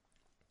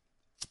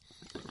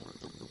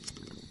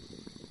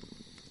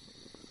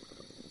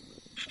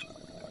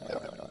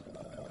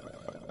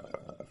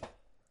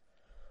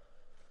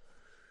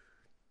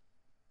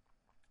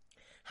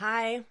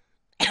Hi,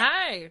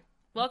 Hi.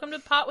 Welcome to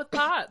Pot with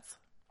Pots.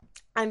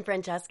 I'm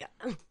Francesca.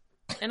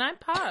 And I'm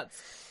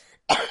Pots.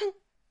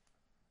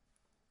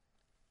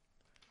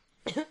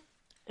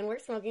 And we're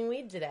smoking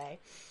weed today.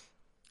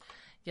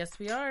 Yes,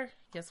 we are.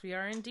 Yes, we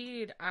are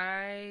indeed.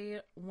 I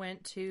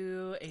went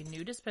to a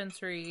new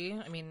dispensary.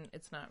 I mean,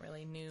 it's not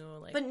really new.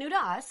 But new to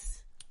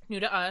us. New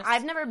to us.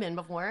 I've never been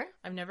before.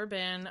 I've never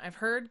been. I've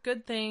heard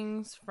good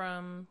things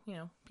from,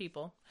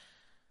 people.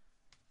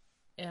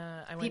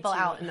 People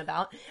out and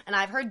about. And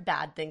I've heard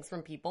bad things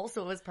from people,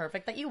 so it was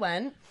perfect that you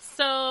went.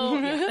 So,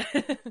 yeah.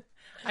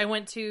 I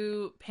went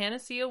to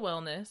Panacea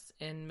Wellness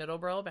in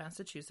Middleborough,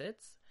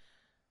 Massachusetts.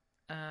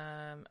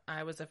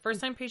 I was a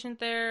first-time patient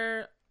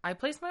there. I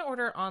placed my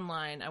order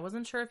online. I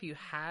wasn't sure if you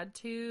had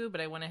to, but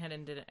I went ahead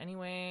and did it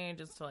anyway,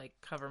 just to,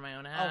 cover my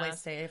own ass.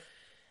 Always safe.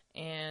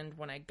 And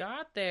when I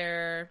got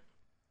there,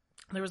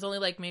 there was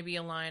only, maybe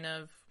a line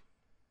of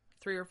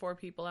 3 or 4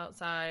 people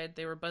outside.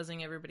 They were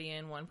buzzing everybody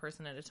in one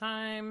person at a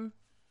time.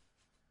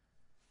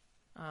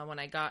 When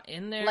I got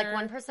in there...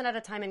 one person at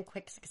a time in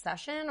quick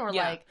succession? Or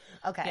yeah.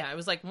 Okay. Yeah, it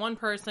was one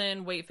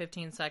person, wait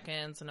 15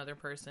 seconds, another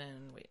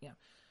person, wait, yeah.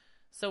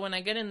 So when I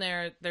get in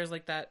there, there's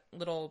that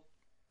little...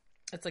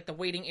 It's the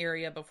waiting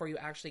area before you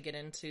actually get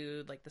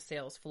into the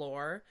sales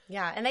floor.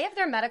 Yeah, and they have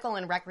their medical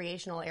and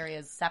recreational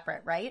areas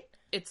separate, right?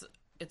 It's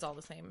all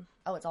the same.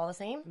 Oh, it's all the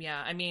same? Yeah,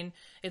 I mean,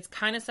 it's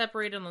kind of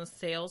separated on the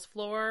sales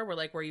floor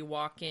where you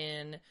walk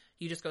in,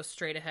 you just go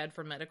straight ahead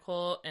for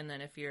medical, and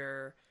then if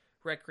you're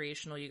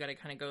recreational, you got to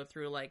kind of go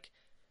through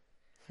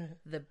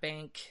the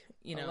bank,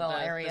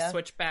 the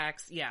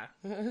switchbacks. Yeah.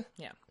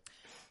 Yeah.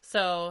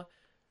 So,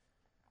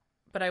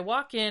 but I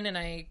walk in and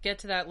I get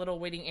to that little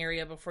waiting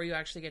area before you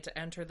actually get to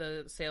enter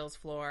the sales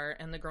floor,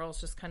 and the girl's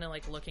just kind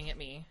of looking at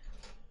me.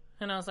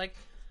 And I was like,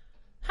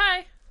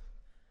 "Hi,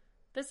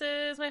 this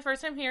is my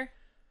first time here."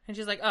 And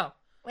she's like, "Oh."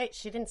 Wait,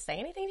 she didn't say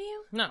anything to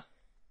you? No.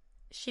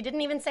 She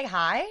didn't even say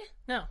hi?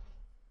 No.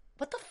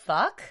 What the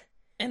fuck?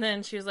 And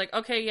then she was like,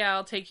 "Okay, yeah,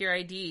 I'll take your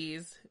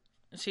IDs."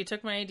 She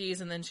took my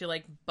IDs and then she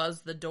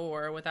buzzed the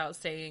door without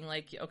saying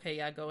 "Okay,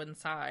 yeah, go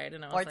inside."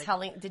 And I was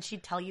did she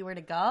tell you where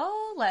to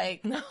go?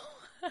 No.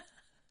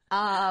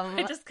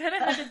 I just kind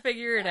of had to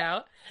figure it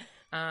out,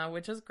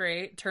 which is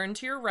great. Turn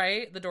to your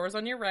right. The door's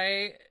on your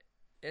right.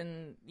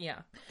 And yeah.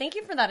 Thank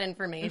you for that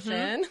information.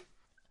 Mm-hmm.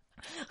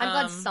 I'm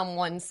glad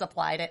someone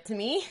supplied it to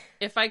me.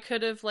 If I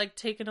could have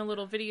taken a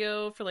little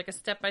video for a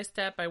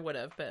step-by-step, I would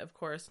have. But of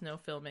course, no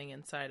filming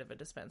inside of a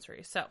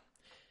dispensary. So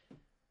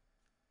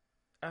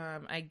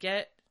I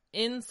get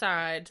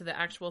inside to the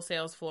actual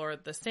sales floor.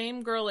 The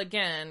same girl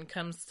again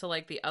comes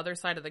to the other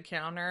side of the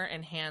counter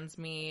and hands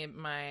me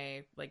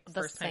my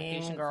first time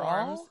patient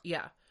forms.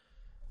 Yeah.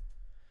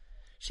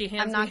 She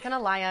hands I'm not gonna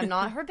lie, I'm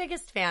not her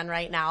biggest fan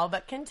right now,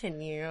 but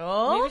continue.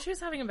 Maybe she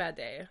was having a bad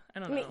day. I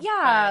don't know.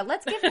 Yeah,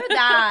 let's give her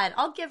that.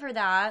 I'll give her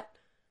that.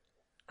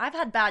 I've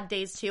had bad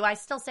days too. I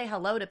still say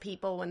hello to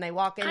people when they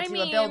walk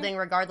into a building,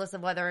 regardless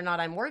of whether or not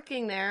I'm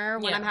working there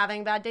when I'm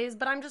having bad days,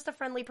 but I'm just a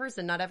friendly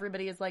person. Not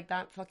everybody is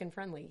that fucking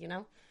friendly, you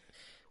know?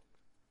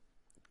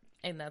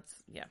 And that's,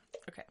 yeah,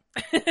 okay.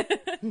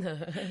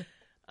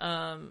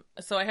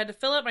 So I had to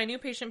fill out my new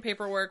patient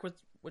paperwork,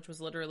 which was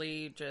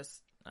literally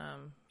just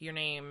your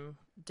name,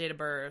 date of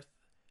birth,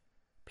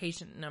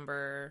 patient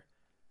number.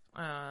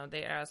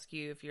 They ask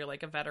you if you're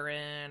a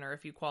veteran or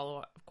if you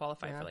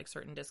qualify for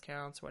certain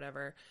discounts or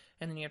whatever,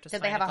 and then you have to.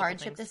 Did they have a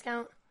hardship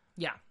discount?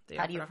 Yeah.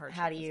 How do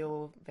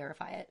you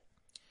verify it?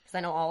 Because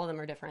I know all of them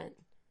are different.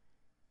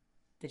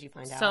 Did you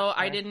find out? So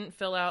I didn't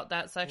fill out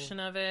that section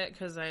of it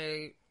because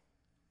I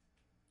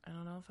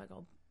don't know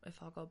if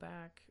I'll go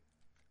back.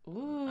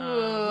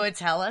 Ooh,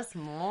 tell us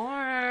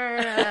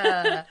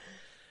more.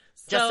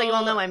 Just so you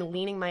all know, I'm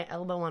leaning my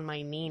elbow on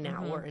my knee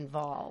now. Mm-hmm. We're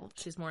involved.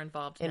 She's more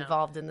involved now.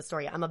 Involved in the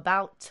story. I'm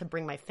about to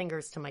bring my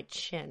fingers to my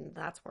chin.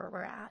 That's where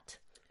we're at.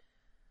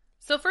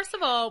 So first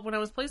of all, when I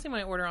was placing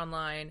my order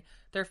online,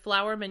 their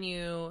flower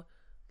menu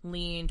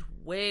leaned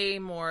way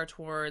more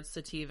towards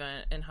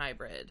sativa and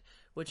hybrid,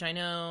 which I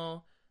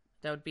know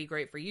that would be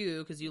great for you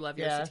because you love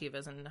your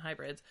sativas and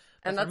hybrids.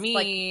 But and for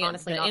me,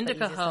 honestly, the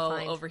indica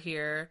hoe over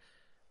here,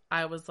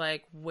 I was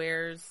like,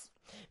 where's...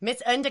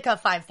 Miss Indica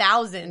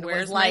 5000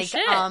 Where's was my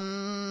shit?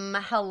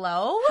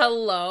 Hello?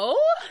 Hello?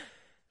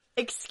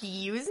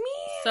 Excuse me?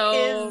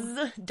 So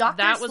is Dr.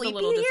 that was Sleepy a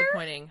little here?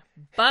 disappointing.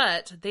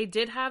 But they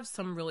did have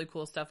some really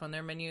cool stuff on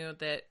their menu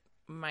that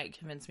might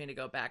convince me to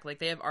go back.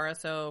 They have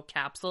RSO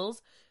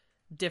capsules,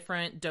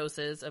 different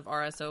doses of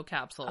RSO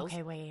capsules.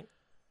 Okay, wait.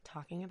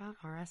 Talking about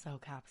RSO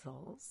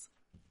capsules.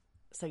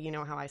 So you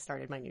know how I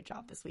started my new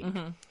job this week.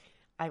 Mm-hmm.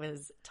 I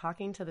was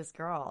talking to this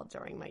girl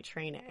during my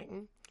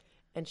training,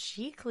 and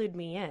she clued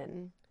me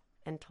in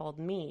and told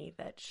me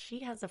that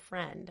she has a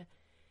friend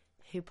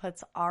who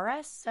puts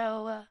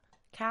RSO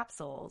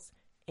capsules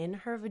in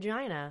her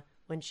vagina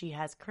when she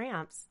has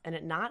cramps, and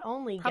it not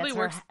only gets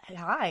her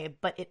high,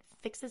 but it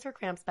fixes her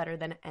cramps better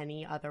than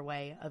any other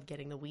way of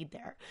getting the weed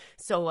there.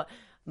 So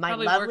my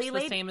probably lovely works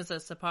lady, the same as a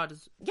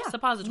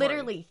suppository.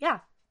 Literally, yeah.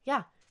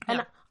 Yeah.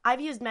 And I've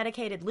used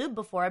medicated lube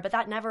before, but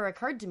that never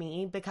occurred to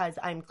me because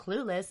I'm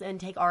clueless and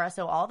take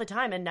RSO all the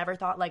time and never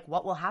thought, like,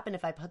 what will happen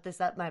if I put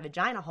this up my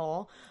vagina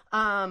hole?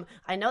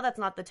 I know that's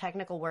not the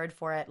technical word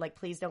for it. Like,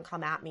 please don't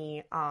come at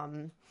me.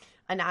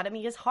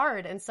 Anatomy is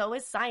hard, and so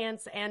is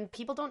science, and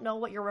people don't know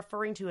what you're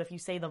referring to if you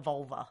say the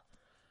vulva.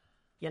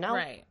 You know?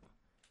 Right.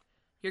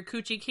 Your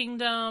coochie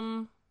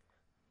kingdom,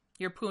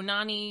 your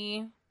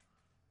punani,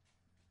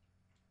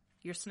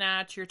 your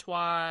snatch, your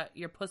twat,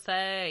 your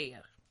pussy.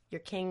 Your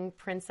king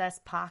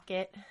princess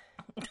pocket.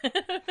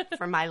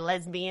 For my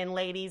lesbian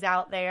ladies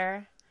out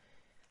there.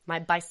 My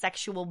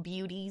bisexual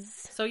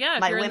beauties. So yeah, if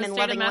my you're in the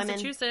state of women.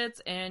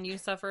 Massachusetts and you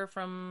suffer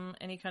from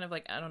any kind of,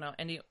 like, I don't know,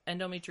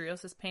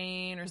 endometriosis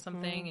pain or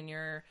something in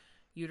your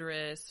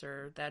uterus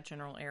or that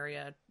general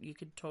area, you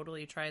could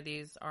totally try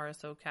these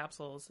RSO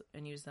capsules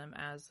and use them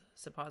as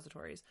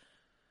suppositories.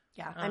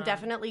 Yeah, I'm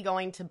definitely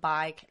going to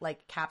buy,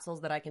 like,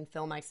 capsules that I can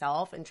fill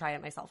myself and try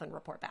it myself and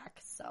report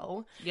back.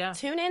 So yeah,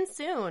 tune in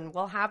soon.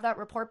 We'll have that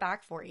report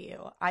back for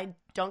you. I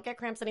don't get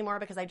cramps anymore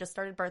because I just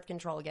started birth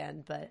control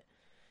again, but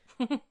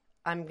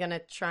I'm going to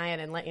try it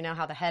and let you know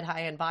how the head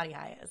high and body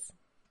high is.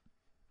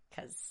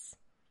 Because,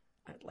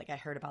 like, I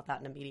heard about that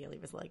and immediately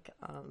was like,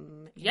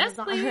 yes,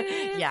 Amazon.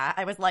 please. Yeah,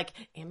 I was like,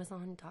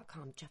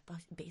 Amazon.com, Jeff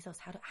Bezos,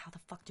 how the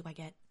fuck do I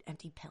get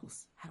empty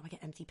pills? How do I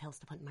get empty pills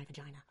to put in my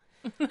vagina?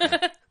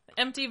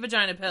 Empty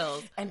vagina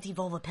pills. Empty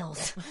vulva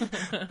pills.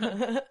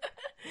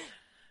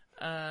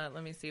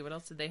 Let me see. What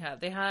else did they have?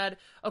 They had...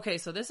 Okay,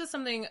 so this is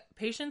something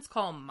patients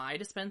call my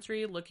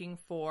dispensary looking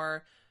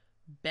for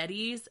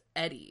Betty's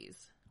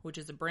Eddies, which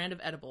is a brand of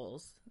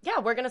edibles. Yeah,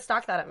 we're going to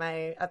stock that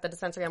at the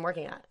dispensary I'm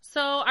working at.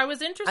 So I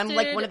was interested... I'm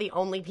like one of the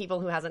only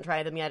people who hasn't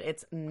tried them yet.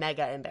 It's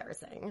mega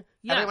embarrassing.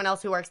 Yeah. Everyone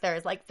else who works there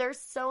is like, they're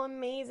so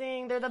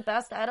amazing. They're the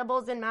best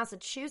edibles in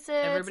Massachusetts.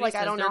 Everybody like,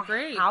 says I don't they're know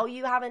great. how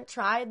you haven't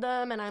tried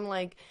them. And I'm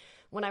like...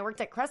 When I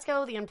worked at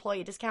Cresco, the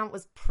employee discount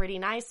was pretty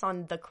nice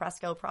on the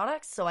Cresco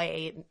products, so I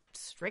ate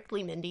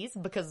strictly Mindy's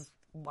because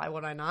why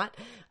would I not?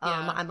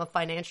 Yeah. I'm a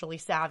financially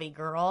savvy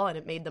girl, and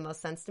it made the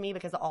most sense to me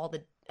because all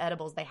the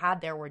edibles they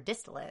had there were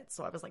distillate,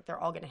 so I was like, they're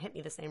all going to hit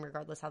me the same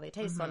regardless how they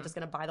taste, so I'm just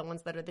going to buy the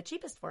ones that are the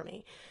cheapest for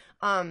me.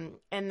 And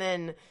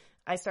then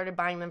I started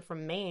buying them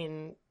from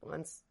Maine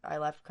once I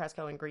left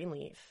Cresco and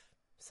Greenleaf,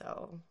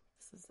 so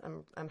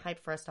I'm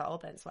hyped for us to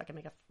open so I can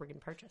make a friggin'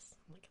 purchase.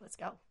 I'm like, let's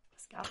go.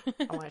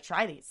 I want to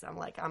try these. I'm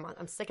like,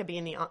 I'm sick of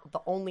being the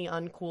only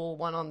uncool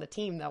one on the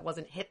team that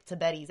wasn't hip to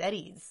Betty's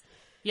Eddies.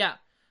 Yeah.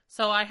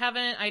 So I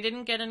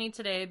didn't get any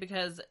today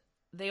because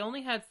they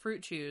only had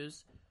fruit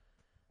chews,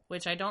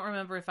 which I don't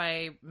remember if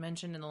I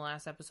mentioned in the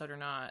last episode or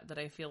not, that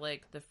I feel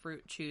like the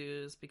fruit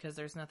chews, because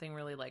there's nothing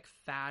really like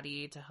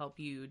fatty to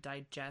help you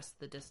digest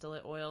the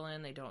distillate oil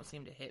in, they don't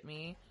seem to hit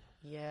me.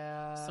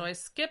 Yeah. So I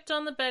skipped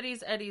on the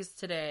Betty's Eddies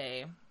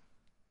today.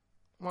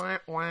 Wah,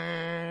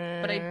 wah.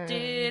 But I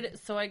did,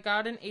 so I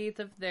got an eighth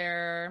of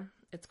their,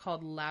 it's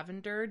called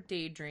Lavender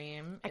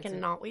Daydream. I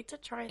cannot wait to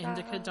try that.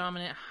 Indica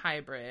dominant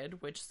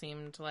hybrid, which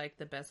seemed like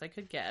the best I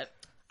could get.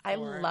 I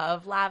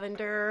love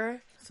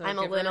lavender. So I'm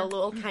a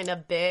little kind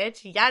of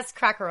bitch. Yes,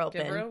 crack her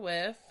open. Give her a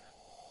whiff.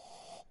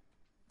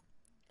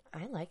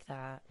 I like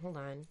that. Hold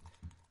on.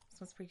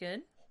 Smells pretty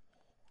good.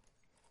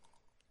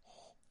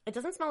 It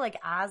doesn't smell like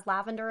as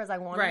lavender as I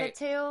wanted it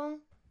to.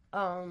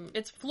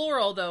 It's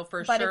floral though,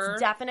 for but sure. But it's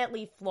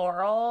definitely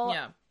floral.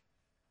 Yeah.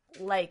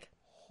 Like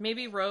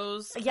maybe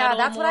rose. Yeah,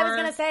 that's what I was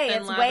gonna say.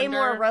 It's lavender. Way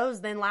more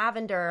rose than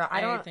lavender.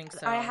 I don't think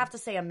so. I have to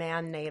say a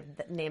man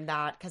named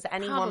that because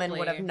any woman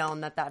would have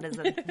known that is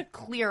a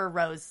clear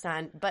rose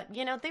scent. But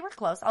you know, they were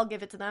close. I'll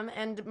give it to them.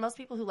 And most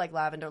people who like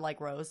lavender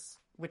like rose,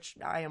 which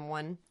I am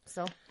one.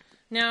 So.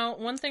 Now,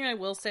 one thing I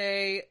will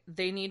say,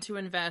 they need to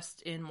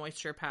invest in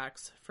moisture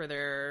packs for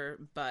their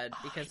bud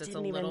because it's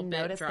a little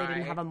bit dry. They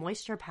didn't have a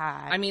moisture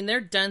pack. I mean,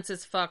 they're dense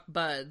as fuck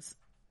buds,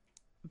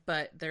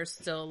 but they're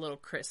still a little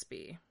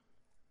crispy.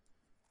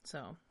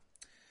 So,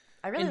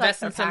 I really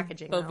invest like their in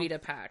packaging. Some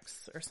Bovita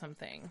packs or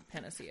something.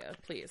 Panacea,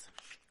 please.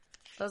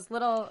 Those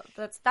little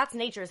that's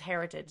nature's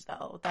heritage,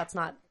 though. That's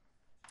not.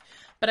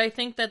 But I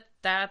think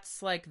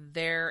that's like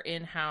their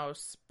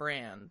in-house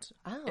brand,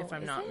 if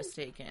I'm not it?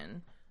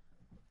 mistaken.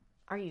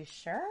 Are you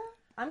sure?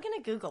 I'm going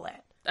to Google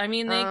it. I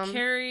mean, they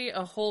carry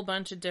a whole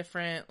bunch of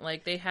different,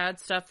 like, they had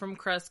stuff from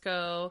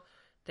Cresco.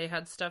 They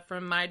had stuff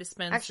from my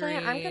dispensary.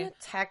 Actually, I'm going to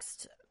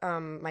text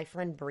my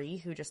friend Bree,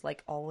 who just,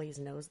 like, always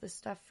knows this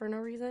stuff for no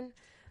reason.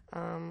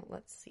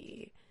 Let's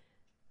see.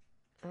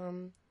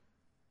 Who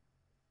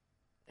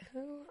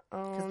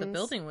owns... Because the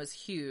building was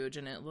huge,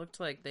 and it looked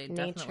like they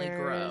definitely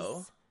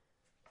grow.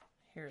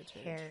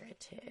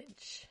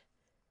 Heritage.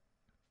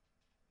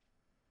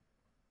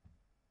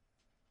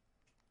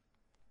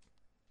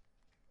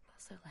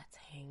 So let's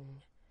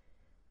hang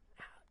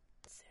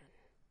out soon.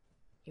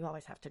 You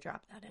always have to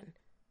drop that in.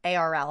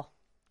 ARL.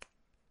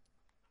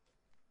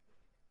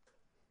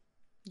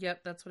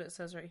 Yep, that's what it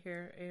says right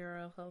here.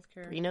 ARL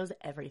Healthcare. Bree knows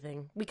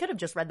everything. We could have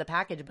just read the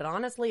package, but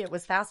honestly, it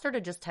was faster to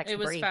just text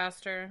Bree. It was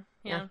faster,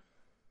 yeah.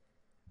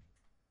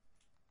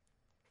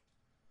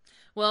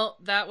 Well,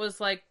 that was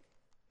like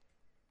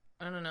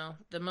I don't know.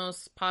 The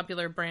most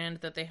popular brand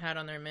that they had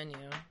on their menu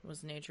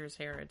was Nature's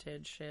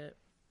Heritage shit.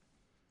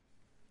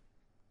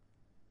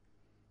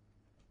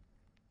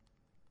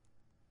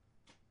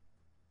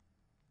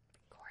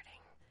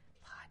 Recording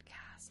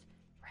podcast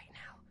right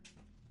now.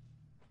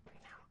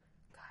 Right now.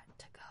 Got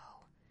to go.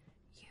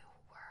 You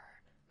were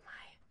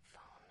my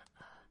phone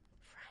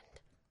friend.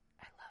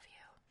 I love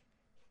you.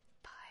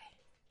 Bye.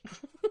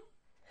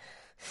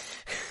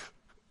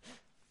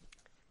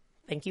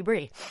 Thank you,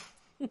 Brie.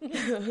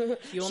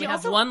 You only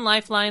have one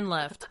lifeline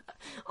left.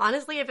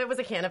 Honestly, if it was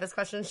a cannabis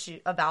question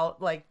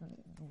about like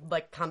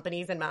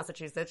companies in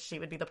Massachusetts, she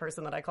would be the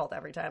person that I called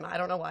every time. I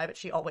don't know why, but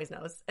she always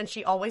knows. And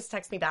she always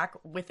texts me back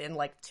within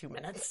like 2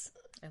 minutes.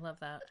 I love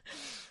that.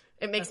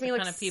 It makes me look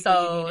kind of people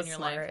you need in your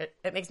smart. life.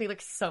 It makes me look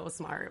so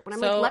smart. When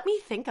I'm like, let me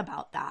think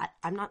about that.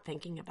 I'm not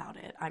thinking about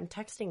it. I'm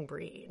texting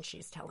Brie and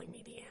she's telling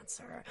me the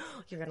answer.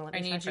 You're going to let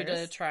me try I need you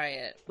to try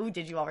it. Ooh,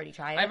 did you already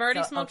try it? I've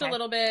already smoked a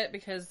little bit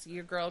because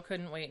your girl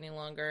couldn't wait any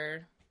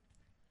longer.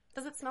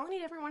 Does it smell any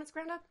different when it's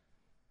ground up?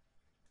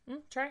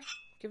 Try.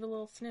 Give it a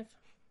little sniff.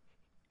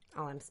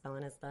 All I'm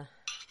smelling is the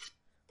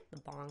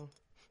bong.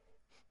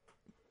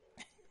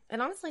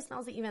 It honestly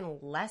smells even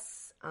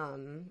less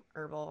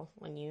herbal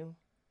when you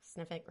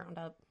sniff it ground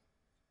up.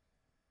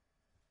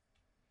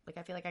 Like,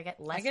 I feel like I get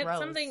less rose.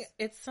 Something,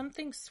 it's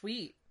something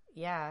sweet.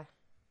 Yeah.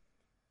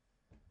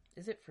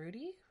 Is it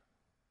fruity?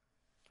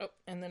 Oh,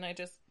 and then I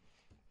just...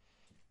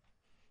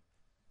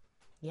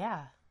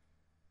 Yeah.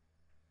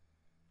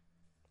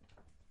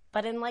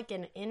 But in like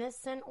an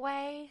innocent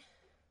way.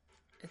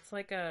 It's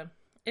like a...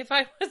 If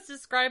I was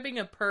describing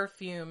a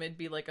perfume, it'd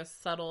be like a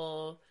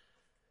subtle...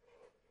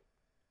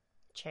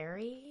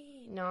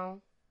 Cherry?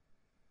 No.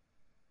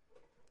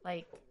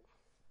 Like...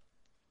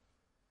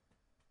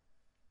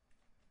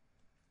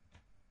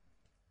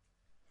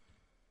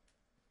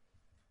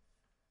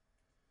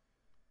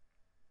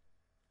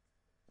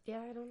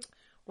 Yeah, I don't...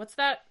 What's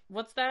that,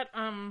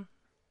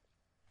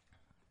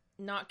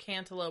 not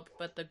cantaloupe,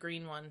 but the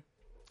green one?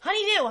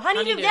 Honeydew!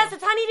 Honeydew! Yes,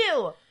 it's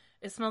honeydew!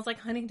 It smells like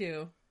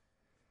honeydew.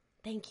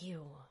 Thank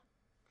you.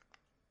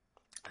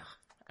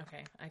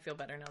 Okay, I feel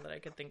better now that I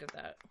could think of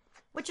that.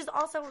 Which is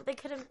also, they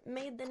could have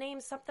made the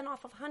name something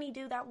off of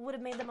honeydew. That would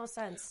have made the most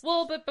sense.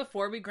 Well, but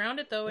before we ground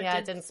it, though,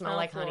 it didn't smell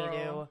like floral.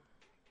 honeydew.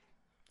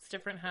 It's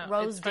different how...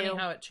 Rose it's dew. funny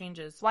how it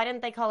changes. Why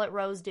didn't they call it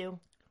rose dew?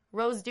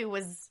 Rose dew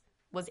was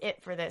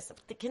it for this.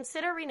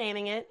 Consider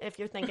renaming it if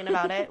you're thinking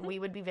about it. We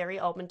would be very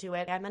open to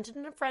it. I meant it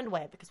in a friend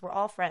way because we're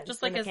all friends.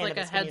 Just like as like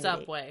a heads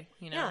up way,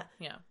 you know?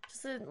 Yeah.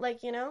 Just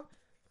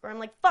where I'm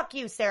like, fuck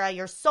you, Sarah.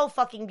 You're so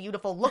fucking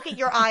beautiful. Look at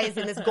your eyes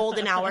in this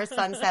golden hour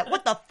sunset.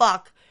 What the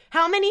fuck?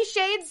 How many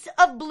shades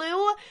of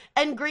blue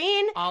and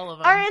green all of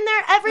them are in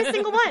there? Every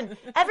single one.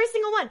 Every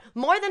single one.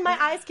 More than my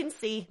eyes can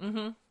see.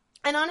 Mm-hmm.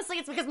 And honestly,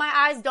 it's because my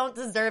eyes don't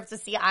deserve to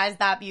see eyes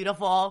that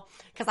beautiful.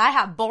 Because I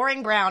have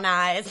boring brown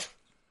eyes.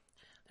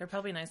 They're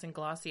probably nice and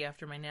glossy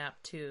after my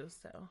nap, too,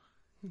 so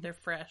they're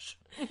fresh.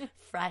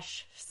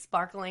 Fresh,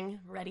 sparkling,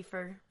 ready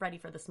for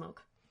the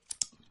smoke.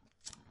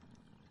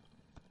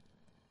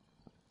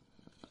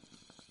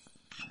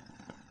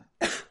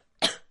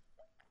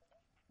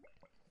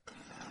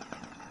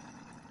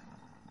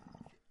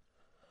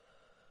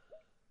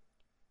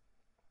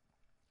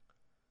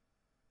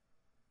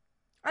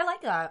 I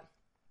like that.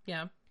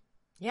 Yeah.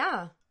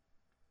 Yeah.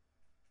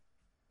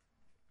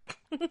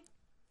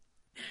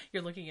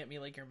 You're looking at me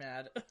like you're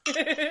mad.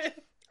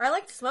 I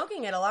like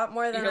smoking it a lot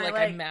more than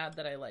I'm mad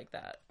that I like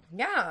that.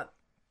 Yeah.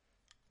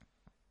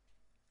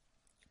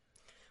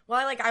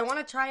 Well, I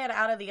want to try it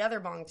out of the other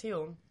bong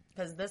too,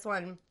 because this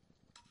one,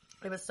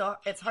 it's so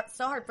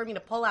hard for me to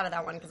pull out of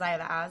that one because I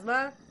have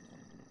asthma,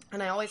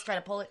 and I always try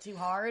to pull it too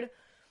hard.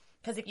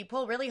 Because if you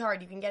pull really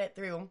hard, you can get it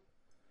through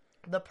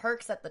the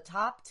perks at the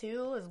top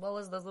too, as well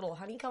as those little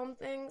honeycomb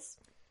things.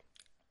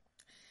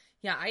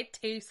 Yeah, I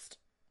taste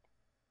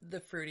the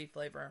fruity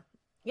flavor.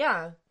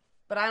 Yeah,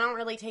 but I don't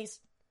really taste...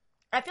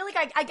 I feel like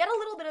I get a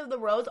little bit of the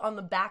rose on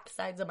the back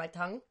sides of my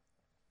tongue.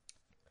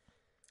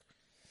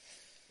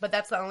 But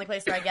that's the only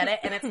place where I get it,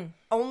 and it's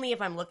only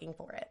if I'm looking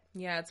for it.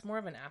 Yeah, it's more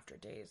of an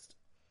aftertaste.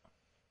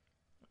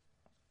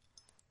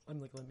 I'm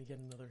like, let me get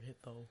another hit,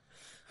 though.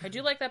 I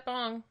do like that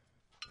bong.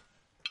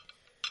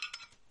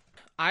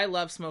 I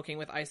love smoking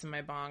with ice in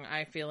my bong.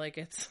 I feel like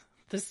it's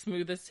the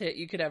smoothest hit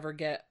you could ever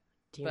get.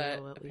 Do you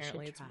know what we should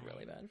try? Apparently it's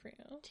really bad for you.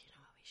 Do you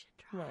know what we should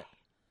try? What?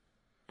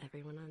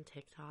 Everyone on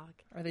TikTok.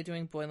 Are they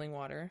doing boiling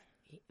water?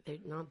 They're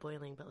not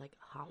boiling, but like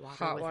hot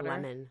water with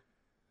lemon.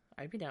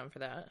 I'd be down for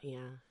that. Yeah.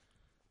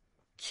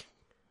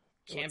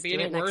 Can't be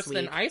any worse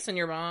than ice in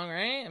your bong,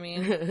 right? I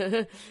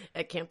mean,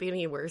 it can't be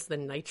any worse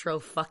than nitro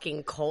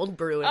fucking cold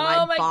brew in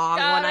my bong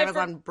when I was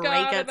on break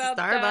at Starbucks.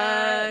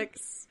 That.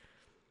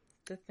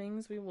 The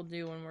things we will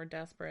do when we're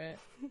desperate.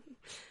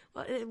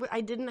 Well,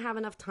 I didn't have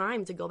enough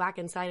time to go back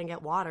inside and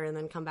get water and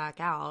then come back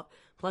out.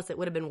 Plus, it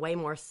would have been way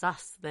more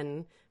sus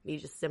than me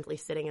just simply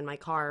sitting in my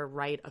car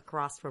right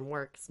across from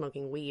work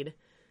smoking weed.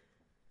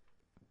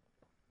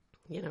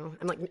 You know,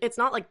 I'm like, it's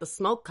not like the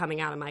smoke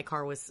coming out of my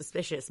car was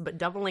suspicious, but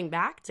doubling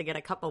back to get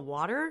a cup of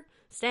water,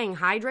 staying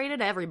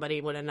hydrated, everybody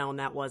would have known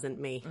that wasn't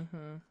me.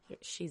 Mm-hmm.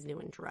 She's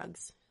doing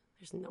drugs.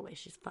 There's no way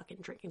she's fucking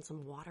drinking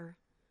some water.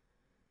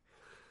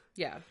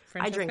 Yeah.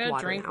 Francesca, I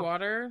drink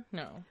water.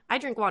 No. I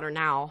drink water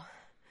now.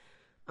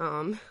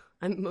 I'm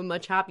a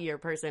much happier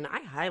person.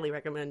 I highly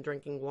recommend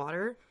drinking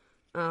water.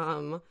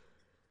 It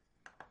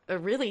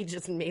really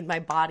just made my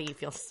body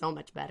feel so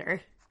much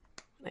better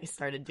when I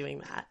started doing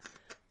that.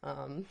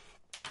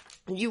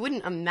 You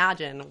wouldn't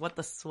imagine what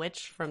the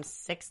switch from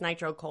 6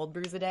 nitro cold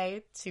brews a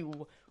day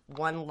to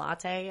 1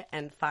 latte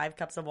and 5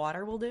 cups of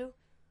water will do.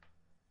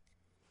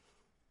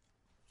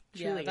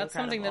 Truly that's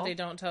incredible. Something that they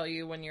don't tell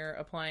you when you're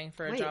applying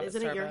for a job at Starbucks.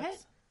 Isn't it your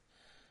hit?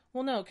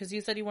 Well, no, because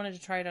you said you wanted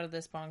to try it out of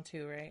this bong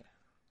too, right?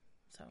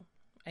 So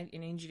I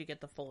need you to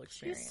get the full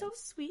experience. She's so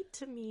sweet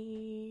to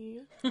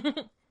me.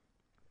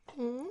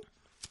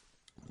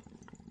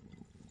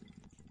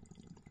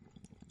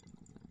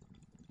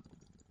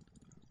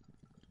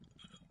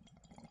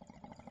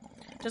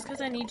 Just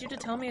because I need you to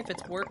tell me if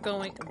it's worth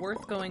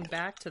going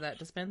back to that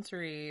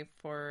dispensary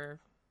for.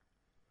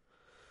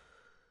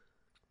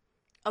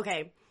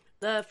 Okay,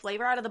 the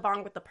flavor out of the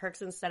bong with the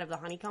perks instead of the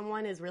honeycomb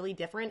one is really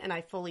different, and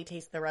I fully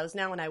taste the rose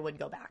now, and I would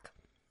go back.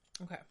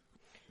 Okay.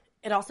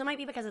 It also might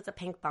be because it's a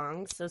pink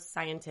bong, so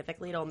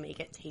scientifically it'll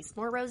make it taste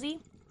more rosy.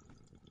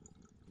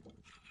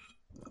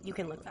 You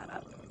can look that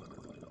up.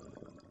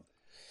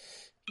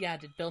 Yeah,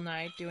 did Bill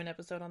Nye do an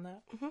episode on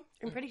that? Mm-hmm.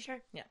 I'm pretty sure.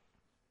 Yeah.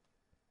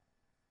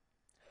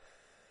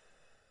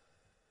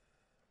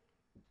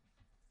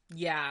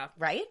 Yeah.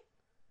 Right?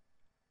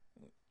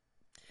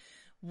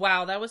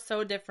 Wow, that was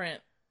so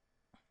different.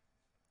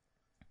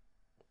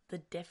 The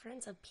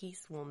difference a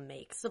piece will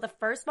make. So the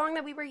first bong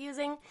that we were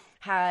using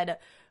had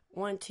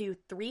 1, 2,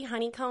 3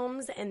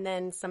 honeycombs and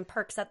then some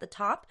perks at the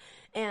top.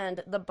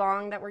 And the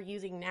bong that we're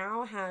using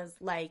now has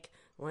like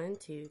 1,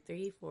 2,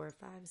 3, 4,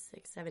 5,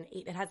 6, 7,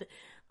 8. It has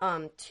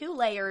 2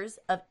 layers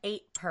of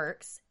 8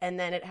 perks, and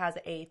then it has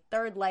a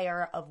 3rd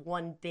layer of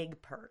 1 big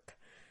perk.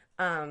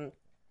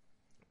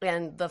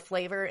 And the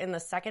flavor in the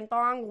second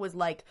bong was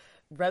like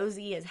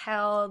rosy as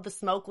hell. The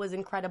smoke was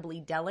incredibly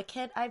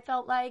delicate, I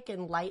felt like,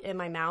 and light in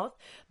my mouth.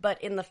 But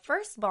in the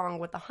first bong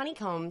with the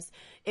honeycombs,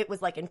 it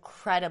was like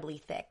incredibly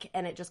thick,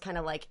 and it just kind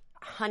of like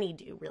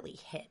honeydew really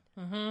hit.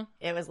 Mm-hmm.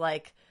 It was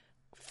like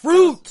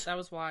fruit. That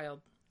was wild.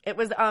 It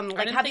was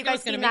like, have you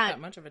guys seen that?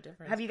 Much of a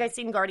difference. Have you guys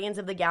seen Guardians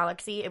of the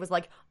Galaxy? It was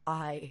like,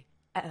 I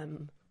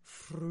am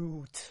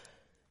fruit.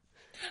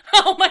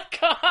 Oh my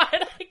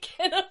god! I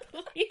cannot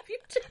believe you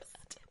just.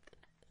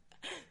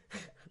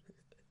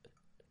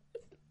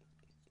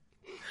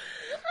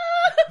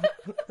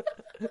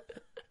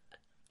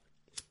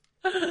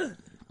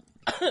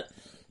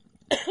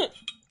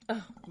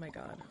 Oh my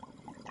god.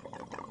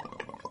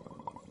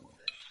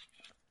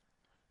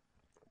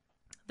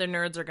 The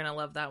nerds are gonna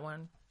love that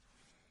one.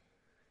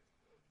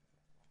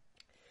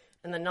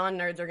 And the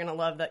non-nerds are gonna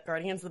love that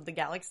Guardians of the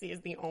Galaxy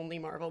is the only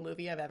Marvel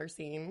movie I've ever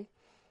seen.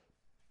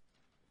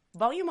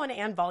 Volume 1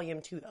 and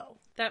Volume 2, though.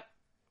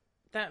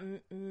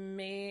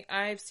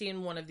 I've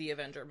seen one of the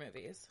Avenger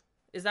movies.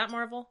 Is that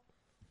Marvel?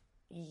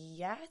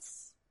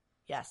 Yes.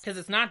 Yes. Because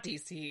it's not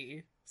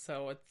DC,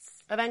 so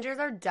it's... Avengers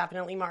are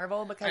definitely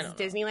Marvel because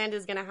Disneyland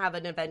is going to have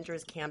an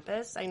Avengers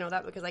campus. I know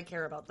that because I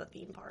care about the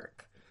theme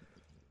park.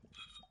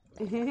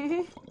 I'm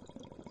going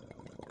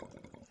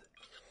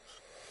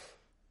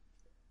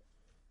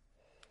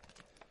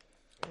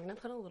to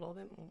put a little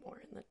bit more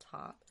in the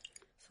top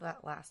so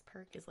that last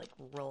perk is like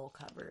roll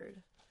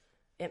covered.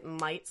 It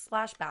might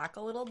splash back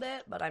a little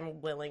bit, but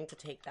I'm willing to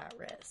take that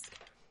risk.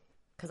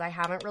 Because I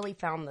haven't really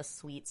found the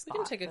sweet spot.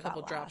 We can take a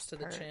couple drops to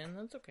the chin.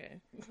 That's okay.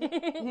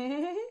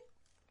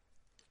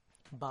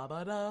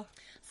 Ba-ba-da.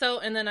 So,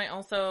 and then I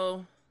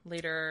also,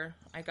 later,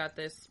 I got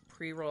this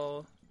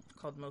pre-roll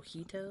called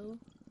Mojito.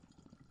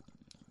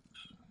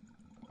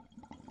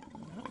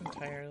 I'm not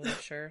entirely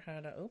sure how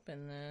to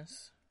open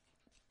this.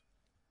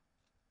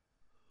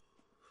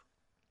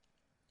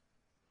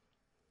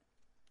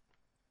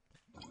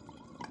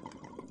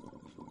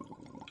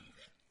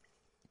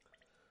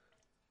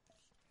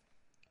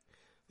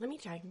 Let me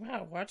try.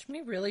 Wow, watch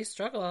me really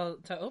struggle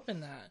to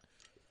open that.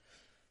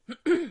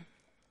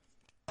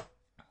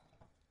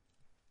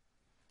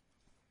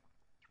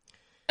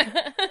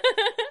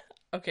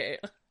 Okay.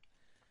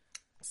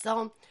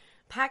 So,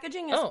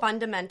 packaging is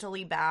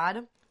fundamentally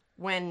bad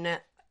when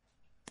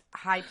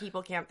high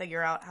people can't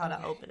figure out how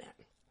to open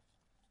it.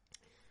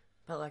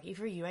 But lucky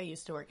for you, I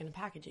used to work in a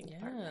packaging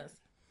department.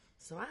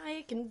 So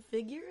I can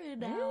figure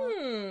it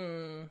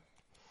out.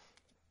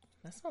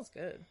 That smells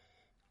good.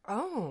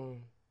 Oh.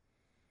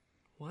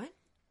 What?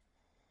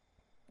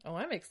 Oh,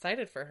 I'm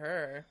excited for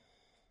her.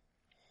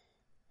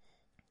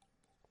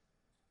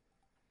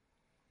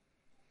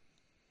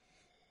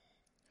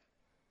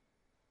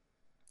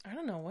 I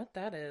don't know what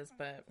that is,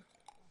 but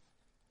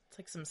it's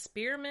like some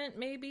spearmint,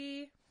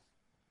 maybe?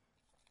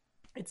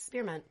 It's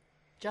spearmint.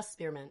 Just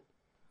spearmint.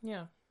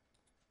 Yeah.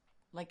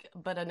 Like,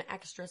 but an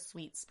extra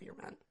sweet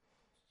spearmint.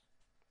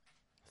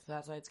 So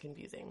that's why it's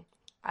confusing.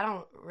 I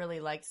don't really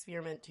like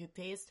spearmint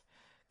toothpaste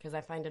because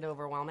I find it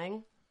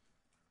overwhelming.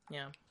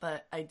 Yeah.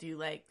 But I do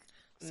like...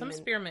 Some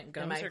spearmint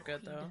gums are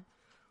good, though.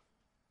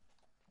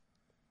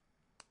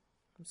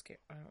 I'm scared.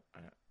 I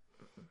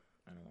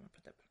don't want to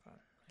put that back on,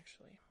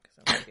 actually, because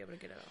I won't be able to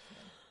get it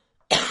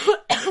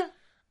off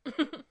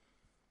again.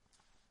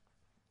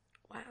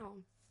 Wow.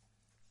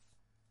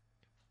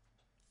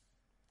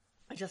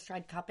 I just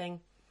tried cupping.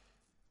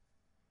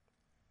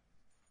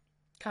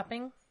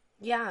 Cupping?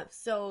 Yeah,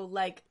 so,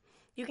 like,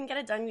 you can get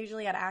it done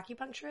usually at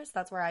acupuncturists.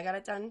 That's where I got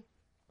it done.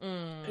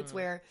 It's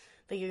where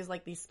they use,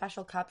 like, these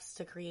special cups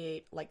to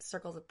create, like,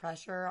 circles of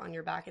pressure on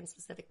your back in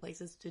specific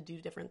places to do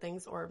different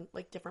things, or,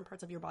 like, different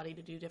parts of your body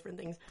to do different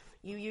things.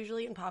 You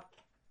usually, in pop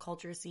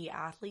culture, see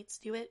athletes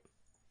do it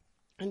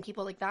and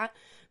people like that.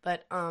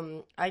 But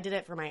I did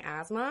it for my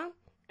asthma,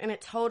 and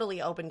it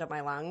totally opened up my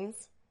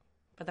lungs.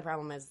 But the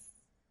problem is,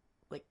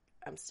 like,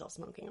 I'm still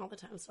smoking all the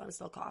time, so I'm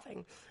still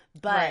coughing.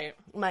 But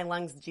my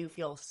lungs do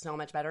feel so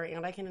much better,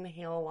 and I can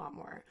inhale a lot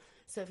more.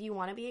 So if you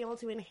want to be able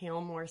to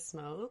inhale more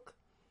smoke...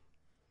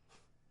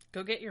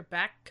 Go get your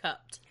back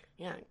cupped.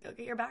 Yeah, go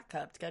get your back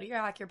cupped. Go to your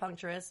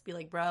acupuncturist. Be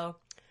like, bro,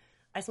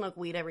 I smoke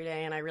weed every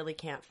day, and I really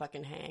can't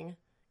fucking hang.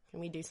 Can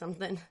we do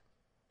something?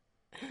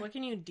 What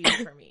can you do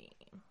for me?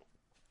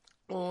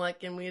 What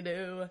can we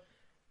do?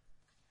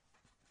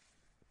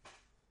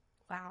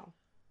 Wow.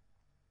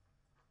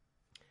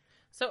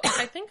 So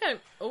I think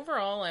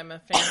overall I'm a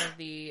fan of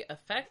the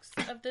effects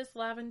of this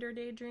lavender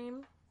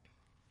daydream.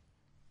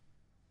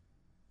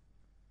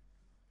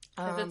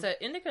 Because it's an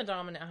indica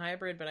dominant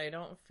hybrid, but I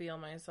don't feel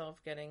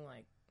myself getting,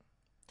 like,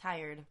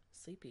 tired,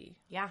 sleepy.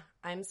 Yeah,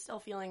 I'm still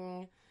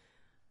feeling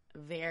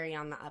very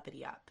on the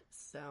uppity up.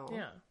 So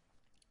yeah,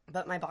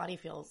 but my body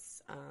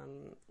feels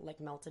like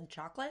melted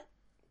chocolate.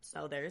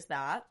 So there's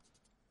that.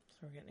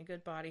 So we're getting a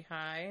good body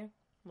high.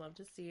 Love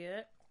to see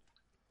it.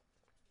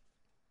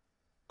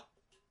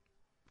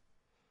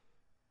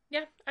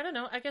 Yeah, I don't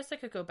know. I guess I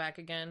could go back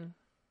again.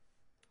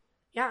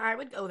 Yeah, I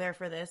would go there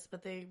for this,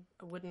 but they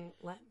wouldn't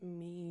let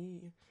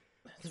me.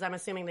 Because I'm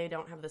assuming they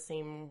don't have the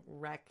same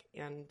rec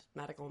and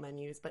medical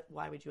menus, but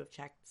why would you have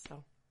checked?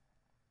 So,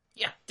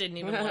 yeah, didn't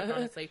even look,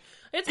 honestly.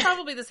 It's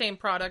probably the same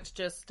product,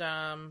 just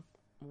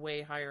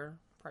way higher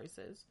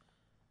prices.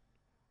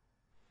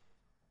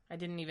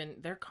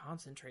 Their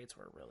concentrates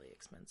were really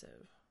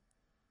expensive.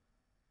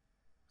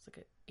 It's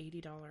like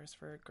 $80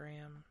 for a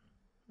gram,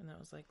 and that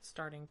was like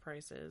starting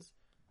prices.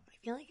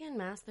 I feel like in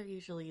Mass they're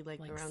usually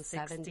like around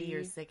 60, 70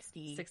 or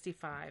 60.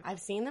 65. I've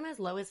seen them as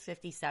low as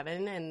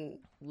 57, and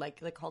like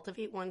the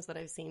Cultivate ones that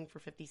I've seen for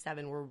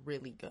 57 were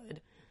really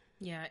good.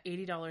 Yeah,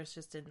 $80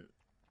 just didn't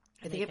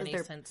make any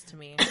sense to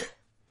me.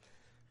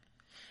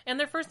 And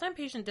their first time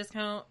patient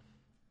discount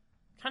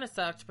kind of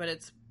sucked, but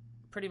it's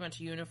pretty much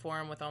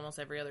uniform with almost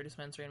every other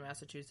dispensary in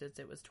Massachusetts.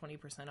 It was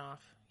 20%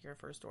 off your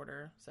first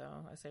order, so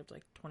I saved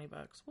like $20.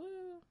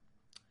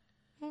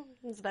 Woo!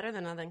 It's better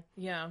than nothing.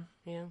 Yeah.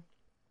 Yeah.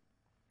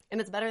 And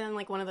it's better than,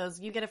 like, one of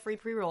those, you get a free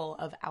pre-roll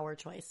of our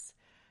choice.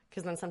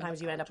 Because then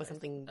sometimes you end up with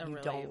something you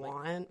don't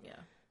want. Yeah.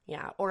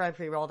 Yeah. Or a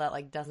pre-roll that,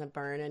 like, doesn't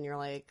burn, and you're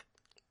like,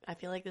 I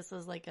feel like this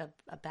was, like, a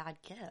bad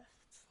gift.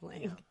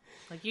 Like, yeah.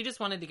 Like, you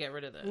just wanted to get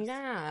rid of this.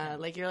 Yeah.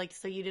 Like, you're like,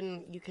 so you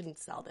couldn't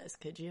sell this,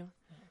 could you?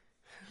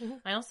 Yeah.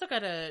 I also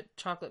got a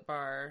chocolate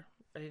bar.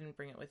 I didn't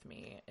bring it with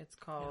me. It's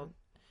called,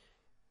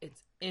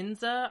 it's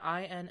Inza,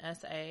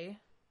 INSA.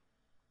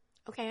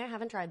 Okay, I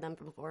haven't tried them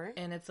before.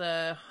 And it's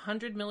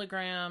 100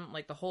 milligram,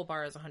 like the whole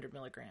bar is 100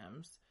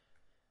 milligrams.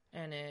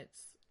 And it's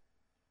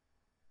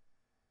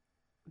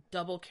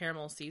double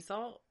caramel sea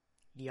salt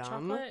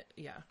chocolate.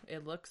 Yeah,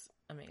 it looks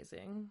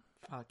amazing.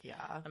 Fuck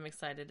yeah. I'm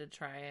excited to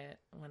try it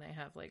when I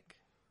have like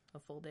a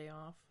full day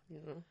off.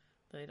 Yeah.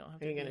 That I don't have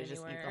to You're be going to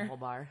just anywhere. eat the whole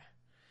bar?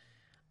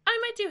 I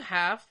might do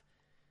half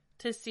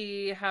to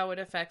see how it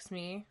affects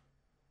me.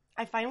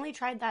 I finally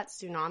tried that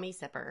tsunami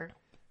sipper.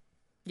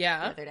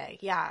 Yeah. The other day.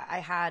 Yeah, I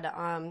had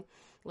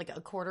like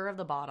a quarter of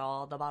the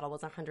bottle. The bottle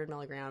was 100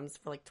 milligrams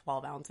for like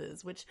 12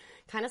 ounces, which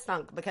kind of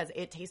stunk because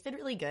it tasted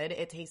really good.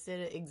 It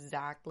tasted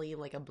exactly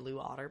like a Blue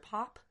Otter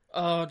Pop.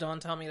 Oh,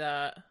 don't tell me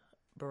that.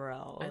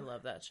 Bro. I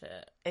love that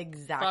shit.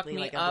 Exactly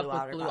like a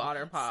Blue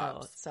Otter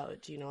Pops. So,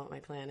 do you know what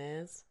my plan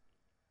is?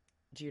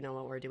 Do you know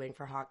what we're doing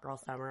for Hot Girl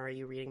Summer? Are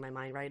you reading my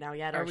mind right now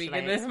yet? Or are we should I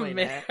explain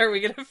it? Are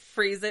we gonna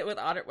freeze it with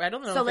otter? I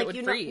don't know if it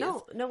would freeze.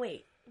 No,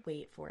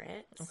 wait for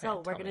it. Okay,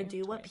 so we're going to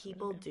do what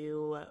people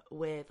do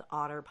with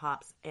Otter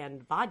Pops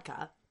and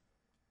vodka,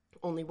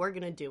 only we're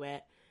going to do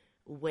it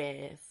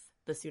with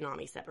the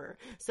tsunami sipper.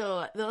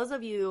 So those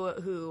of you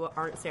who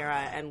aren't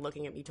Sarah and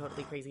looking at me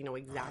totally crazy know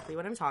exactly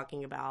what I'm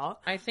talking about.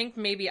 I think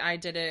maybe I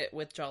did it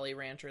with Jolly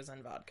Ranchers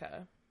and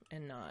vodka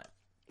and not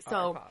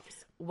Otter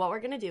Pops. What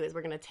we're going to do is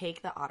we're going to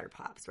take the Otter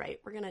Pops, right?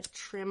 We're going to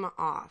trim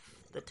off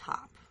the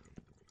top.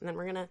 And then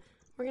we're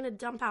going to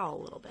dump out a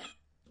little bit.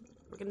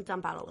 We're going to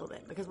dump out a little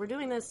bit because we're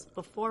doing this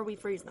before we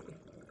freeze them.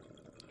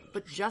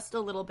 But just a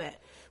little bit.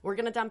 We're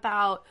going to dump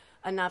out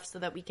enough so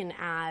that we can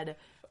add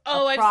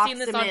I've seen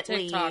this on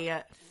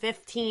TikTok.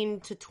 15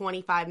 to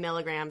 25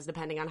 milligrams,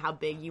 depending on how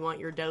big you want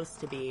your dose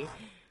to be,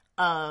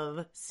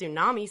 of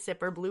Tsunami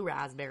Sipper Blue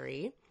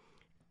Raspberry.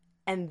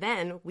 And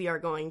then we are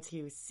going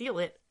to seal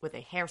it with a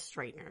hair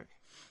straightener.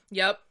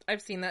 Yep,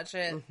 I've seen that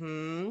shit.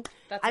 Mm-hmm.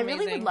 That's I amazing.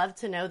 really would love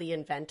to know the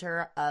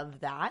inventor of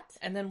that.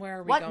 And then where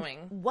are we going?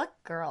 What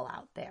girl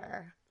out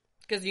there?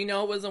 Because you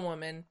know it was a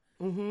woman.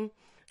 Mm-hmm.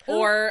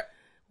 Or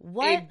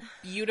what? a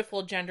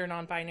beautiful gender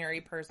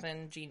non-binary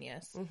person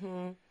genius.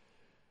 Mm-hmm.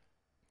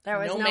 There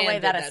was no man way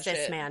did that a that cis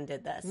shit. man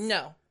did this.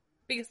 No.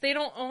 Because they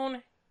don't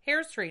own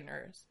hair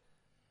straighteners.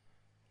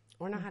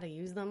 Or know how to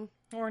use them.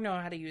 Or know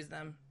how to use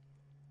them.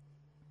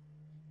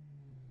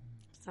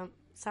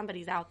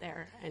 Somebody's out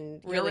there and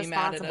Really you're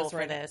mad at responsible us for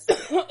right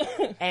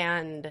this.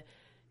 And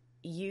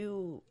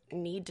you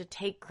need to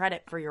take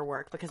credit for your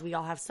work because we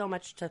all have so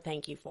much to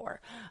thank you for.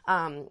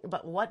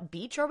 But what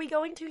beach are we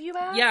going to, you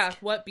ask? Yeah,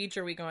 what beach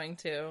are we going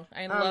to?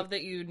 I love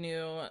that you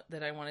knew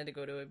that I wanted to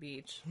go to a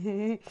beach.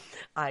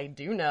 I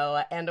do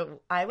know. And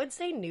I would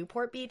say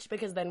Newport Beach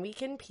because then we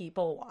can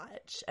people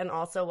watch and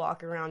also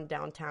walk around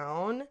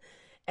downtown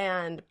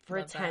and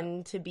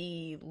pretend to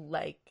be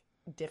like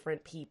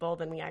different people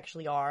than we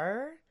actually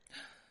are.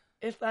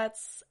 If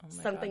that's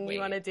something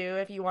you want to do,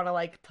 if you want to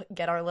like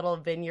get our little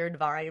vineyard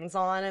vines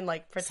on and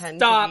like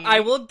pretend to be... I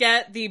will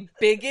get the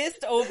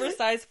biggest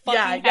oversized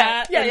fucking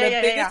hat and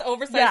the biggest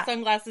oversized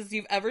sunglasses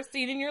you've ever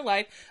seen in your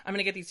life. I'm going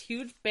to get these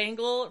huge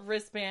bangle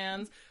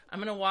wristbands. I'm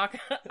going to walk.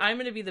 I'm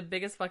going to be the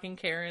biggest fucking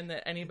Karen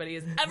that anybody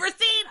has ever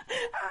seen.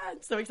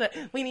 I'm so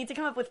excited. We need to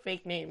come up with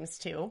fake names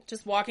too.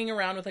 Just walking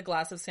around with a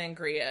glass of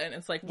sangria and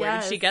it's like, where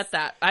did she get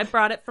that? I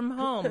brought it from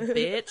home,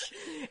 bitch.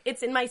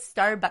 It's in my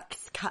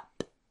Starbucks cup.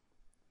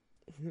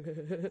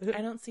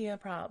 I don't see a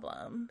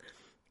problem.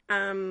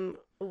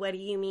 What do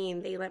you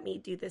mean? They let me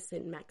do this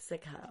in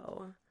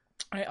Mexico.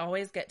 I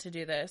always get to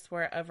do this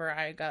wherever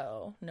I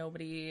go.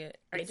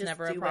 It's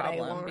never a do what I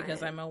problem want.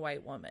 because I'm a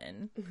white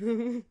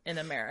woman in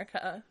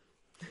America.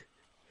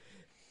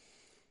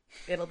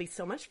 It'll be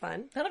so much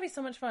fun. That'll be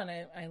so much fun.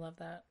 I love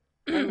that.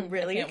 I'm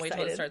really I can't wait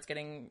excited. till it starts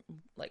getting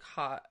like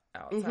hot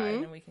outside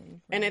and we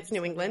can. And it's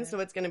New England, so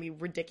it's going to be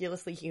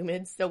ridiculously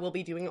humid. So we'll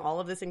be doing all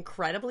of this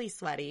incredibly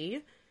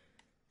sweaty.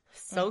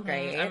 So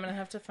great. I'm gonna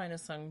have to find a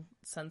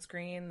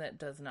sunscreen that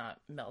does not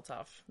melt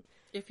off.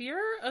 If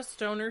you're a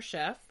stoner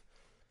chef,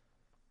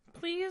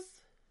 please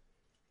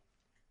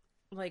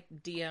like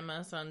DM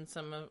us on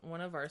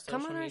one of our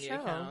social media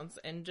accounts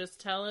and just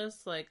tell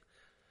us like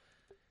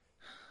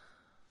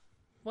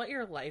what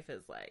your life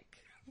is like.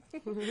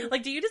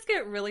 Like, do you just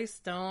get really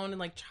stoned and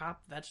like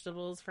chop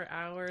vegetables for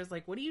hours?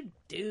 Like, what do you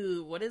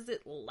do? What is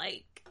it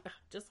like?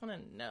 Just want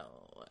to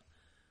know.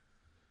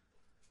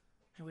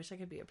 I wish I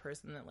could be a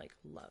person that, like,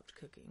 loved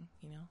cooking,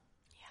 you know?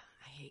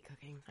 Yeah, I hate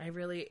cooking.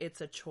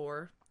 It's a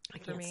chore I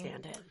can't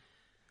stand it.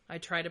 I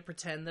try to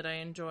pretend that I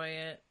enjoy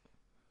it.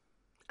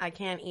 I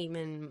can't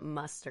even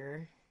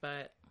muster.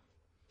 But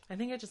I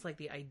think I just like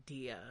the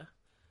idea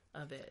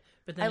of it.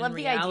 But then I love in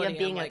the reality, idea of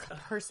being like, a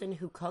person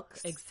who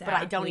cooks. Exactly.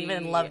 But I don't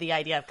even love the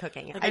idea of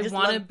cooking. Like, I just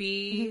want to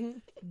be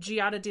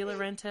Giada De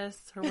Laurentiis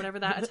or whatever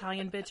that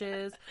Italian bitch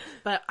is.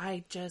 But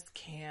I just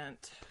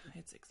can't.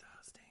 It's exhausting.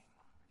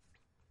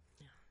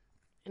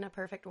 In a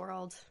perfect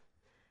world,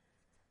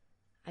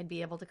 I'd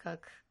be able to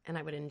cook and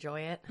I would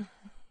enjoy it.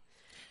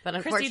 But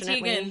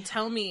unfortunately... Chrissy Teigen,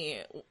 tell me...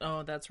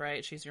 Oh, that's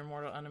right. She's your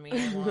mortal enemy.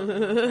 I want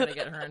to try to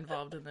get her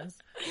involved in this.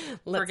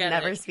 Let's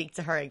never speak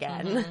to her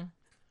again. Mm-hmm.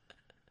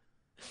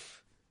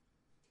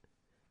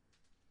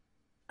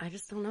 I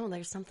just don't know.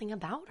 There's something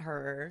about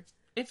her.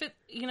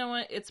 You know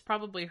what? It's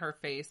probably her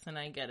face, and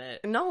I get it.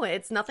 No,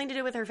 it's nothing to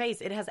do with her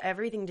face. It has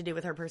everything to do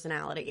with her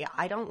personality.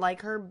 I don't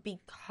like her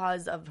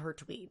because of her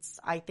tweets.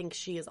 I think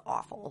she is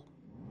awful.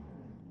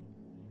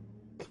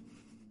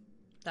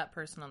 That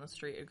person on the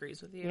street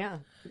agrees with you. Yeah.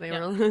 They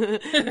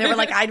were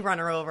like, I'd run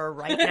her over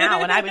right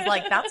now. And I was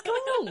like, that's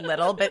going a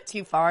little bit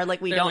too far.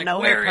 Like, we don't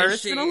know her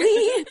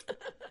personally.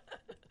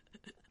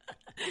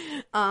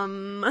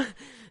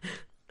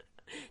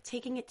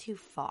 Taking it too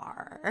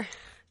far.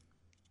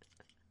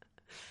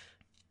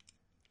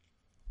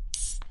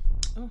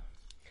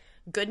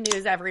 Good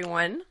news,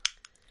 everyone.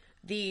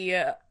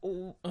 The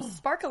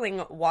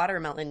sparkling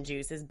watermelon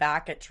juice is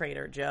back at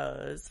Trader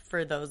Joe's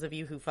for those of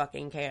you who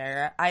fucking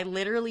care. I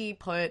literally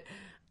put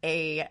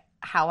a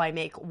how I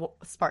make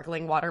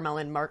sparkling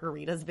watermelon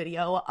margaritas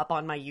video up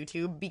on my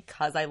YouTube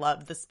because I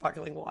love the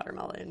sparkling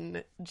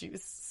watermelon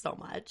juice so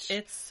much.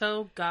 It's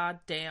so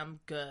goddamn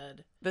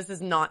good. This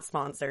is not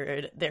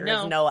sponsored. There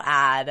is no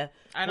ad.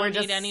 I don't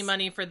need any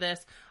money for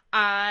this.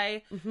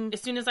 As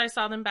soon as I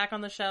saw them back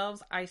on the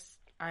shelves, I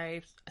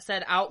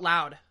said out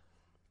loud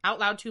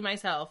to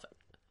myself,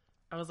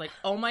 I was like,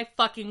 oh my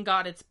fucking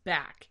God, it's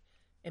back.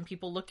 And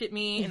people looked at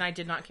me and I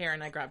did not care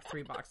and I grabbed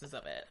 3 boxes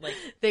of it. Like,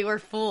 they were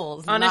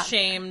fools.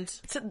 Unashamed.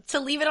 To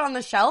leave it on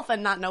the shelf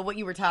and not know what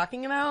you were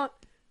talking about?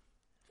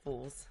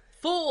 Fools.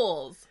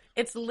 Fools.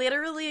 It's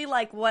literally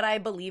like what I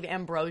believe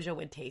ambrosia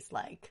would taste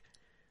like.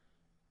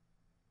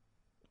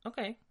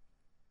 Okay.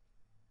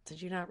 Did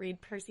you not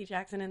read Percy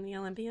Jackson and the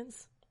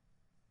Olympians?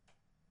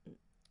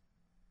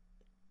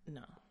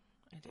 No.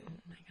 I didn't.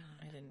 Oh my God.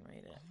 I didn't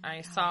read it.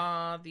 I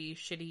saw the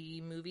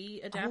shitty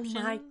movie adaptations.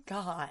 Oh my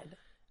God.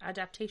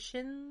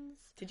 Adaptations.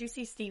 Did you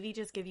see Stevie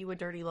just give you a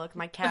dirty look?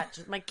 My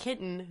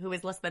kitten, who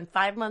is less than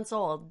 5 months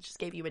old, just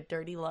gave you a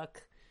dirty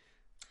look.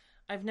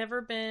 I've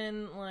never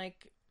been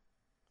like,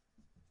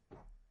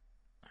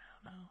 I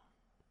don't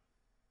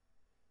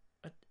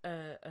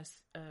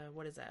know,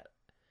 what is that?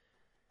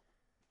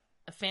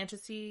 A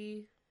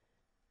fantasy.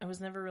 I was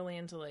never really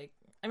into like.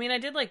 I mean, I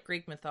did like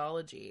Greek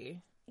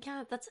mythology.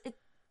 Yeah, that's it.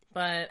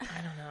 But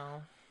I don't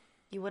know.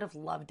 You would have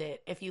loved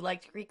it. If you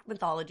liked Greek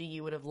mythology,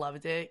 you would have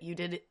loved it. You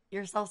did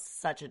yourself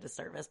such a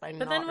disservice by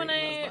not reading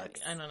those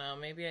books. I don't know,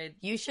 maybe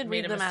you should made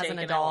read a them as mistake an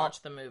and adult. I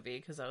watched the movie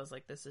because I was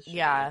like, this is shitty.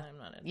 Yeah, and I'm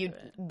not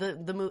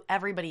into it.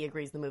 Everybody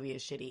agrees the movie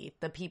is shitty.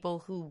 The people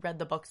who read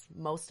the books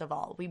most of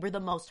all, we were the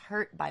most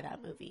hurt by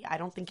that movie. I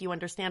don't think you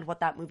understand what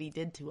that movie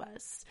did to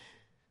us.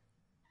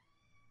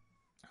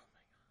 Oh my God!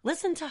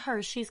 Listen to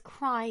her; she's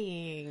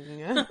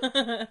crying.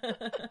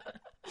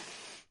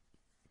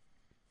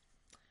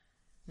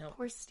 Nope.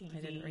 Poor Stevie.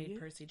 I didn't read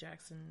Percy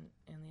Jackson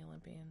and the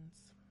Olympians.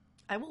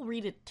 I will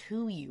read it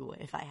to you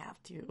if I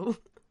have to.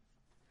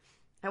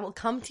 I will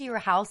come to your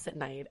house at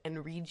night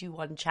and read you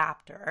one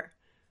chapter.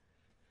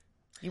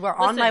 You are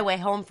on my way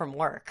home from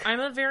work. I'm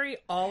a very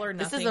all or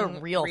nothing This is a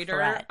real reader.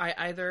 threat. I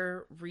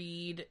either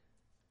read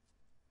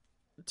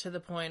to the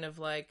point of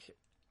like,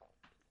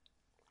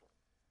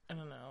 I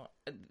don't know,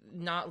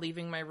 not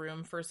leaving my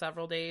room for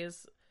several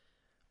days,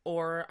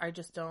 or I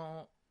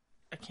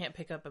can't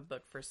pick up a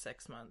book for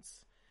 6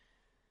 months.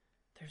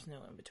 There's no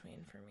in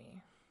between for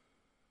me.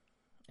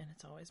 And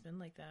it's always been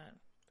like that.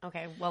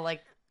 Okay, well,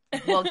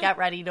 we'll get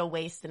ready to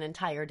waste an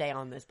entire day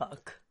on this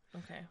book.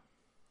 Okay.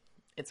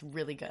 It's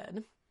really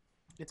good.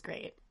 It's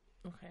great.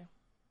 Okay.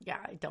 Yeah,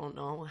 I don't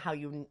know how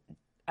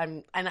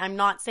I'm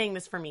not saying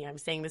this for me. I'm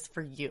saying this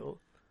for you.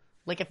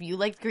 Like, if you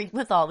like Greek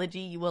mythology,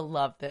 you will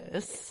love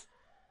this.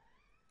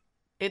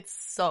 It's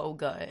so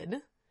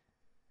good.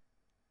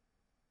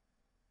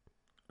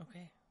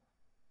 Okay.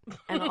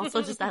 And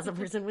also, just as a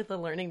person with a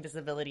learning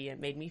disability, it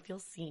made me feel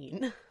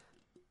seen.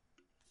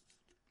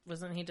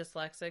 Wasn't he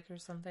dyslexic or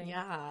something?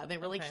 Yeah, they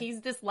were like, he's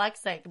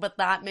dyslexic, but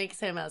that makes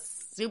him a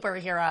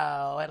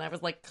superhero. And I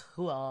was like,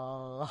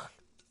 cool.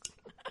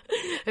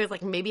 I was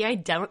like, maybe I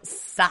don't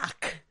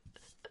suck.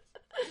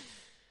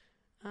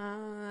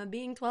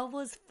 Being 12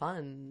 was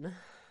fun. No,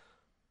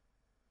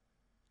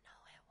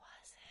 it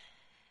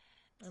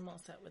wasn't. I'm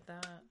all set with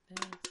that.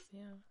 Thanks.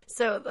 Yeah.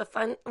 So,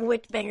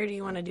 which banger do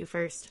you want to do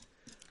first?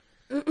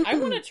 I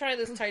want to try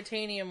this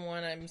titanium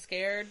one. I'm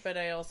scared, but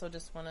I also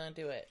just want to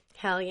do it.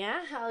 Hell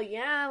yeah, hell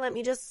yeah. Let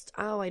me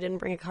I didn't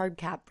bring a card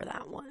cap for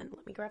that one.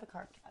 Let me grab a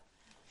card cap.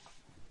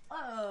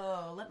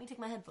 Oh, let me take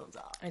my headphones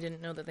off. I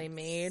didn't know that they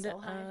made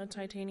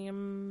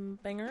titanium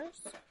bangers.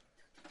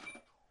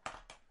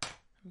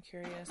 I'm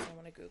curious. I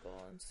want to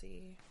Google and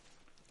see.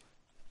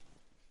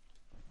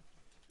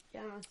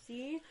 Yeah,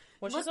 see?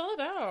 What's this all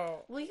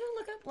about? Well, you can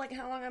look up, like,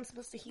 how long I'm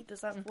supposed to heat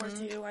this up for,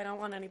 too. I don't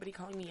want anybody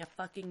calling me a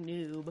fucking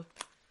noob.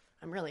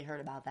 I'm really hurt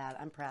about that.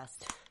 I'm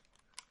pressed.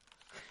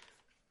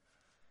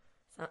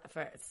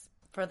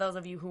 For those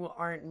of you who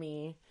aren't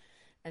me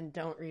and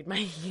don't read my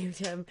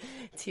YouTube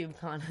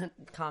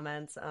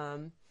comments,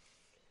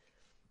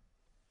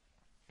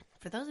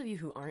 for those of you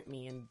who aren't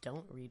me and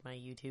don't read my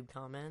YouTube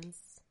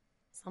comments,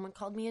 someone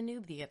called me a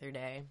noob the other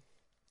day.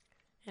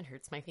 It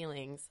hurts my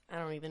feelings.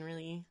 I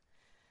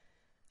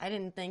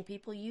didn't think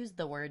people used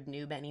the word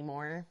noob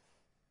anymore.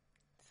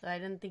 So I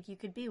didn't think you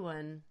could be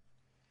one.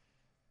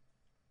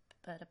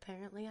 But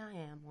apparently I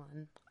am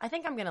one. I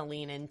think I'm going to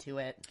lean into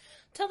it.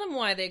 Tell them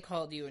why they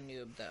called you a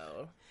noob,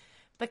 though.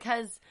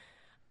 Because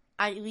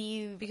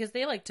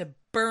they like to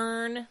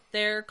burn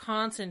their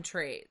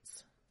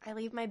concentrates. I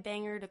leave my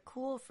banger to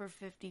cool for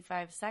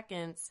 55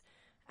 seconds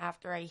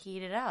after I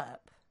heat it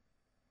up.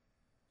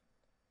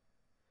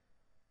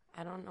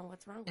 I don't know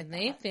what's wrong with that. And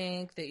they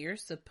think that you're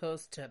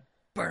supposed to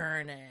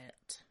burn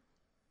it.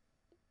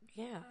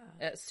 Yeah.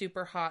 At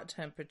super hot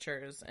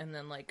temperatures and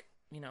then, like,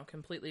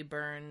 completely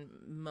burn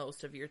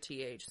most of your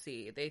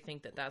THC. They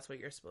think that that's what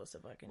you're supposed to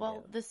fucking do.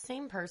 Well, the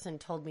same person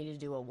told me to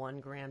do a 1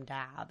 gram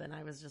dab, and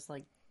I was just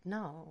like,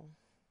 no.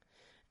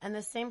 And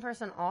the same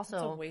person also...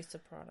 It's a waste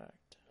of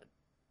product.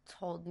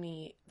 Told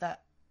me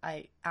that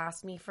they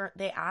asked me for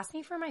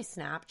my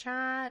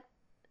Snapchat.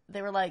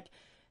 They were like,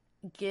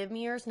 give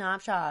me your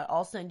Snapchat.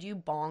 I'll send you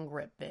bong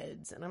rip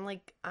vids. And I'm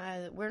like,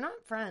 we're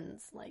not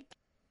friends. Like,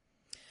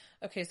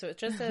 okay, so it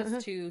just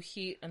says to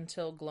heat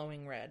until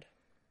glowing red.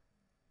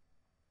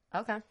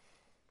 Okay.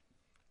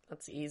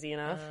 That's easy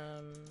enough.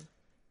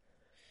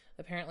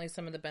 Apparently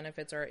some of the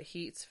benefits are it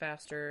heats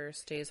faster,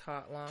 stays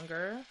hot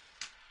longer.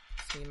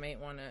 So you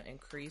might want to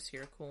increase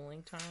your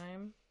cooling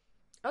time.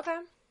 Okay.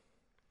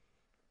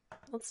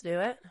 Let's do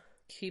it.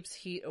 Keeps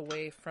heat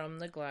away from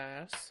the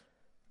glass.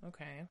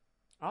 Okay.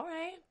 All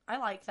right. I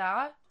like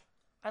that.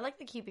 I like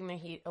the keeping the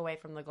heat away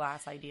from the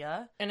glass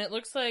idea. And it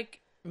looks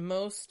like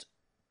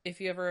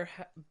if you ever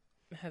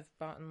have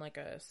bought like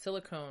a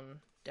silicone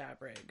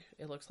dab rig,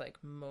 it looks like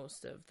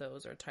most of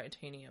those are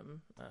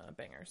titanium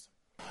bangers.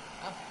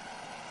 Okay.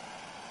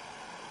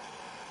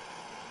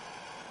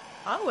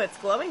 Oh, it's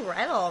glowing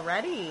red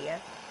already.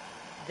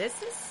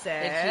 This is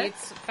sick. It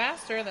heats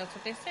faster. That's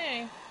what they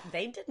say.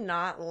 They did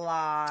not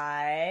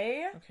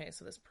lie. Okay,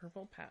 so this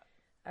purple pat.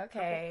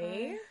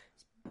 Okay.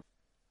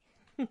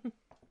 And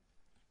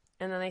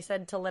then they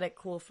said to let it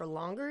cool for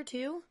longer,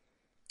 too?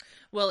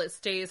 Well, it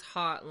stays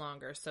hot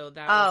longer, so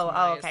that was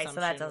my okay, so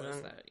that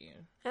doesn't...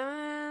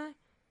 I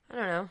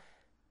don't know.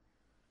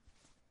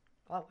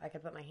 Oh, I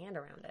could put my hand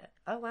around it.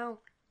 Oh, well.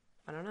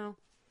 I don't know.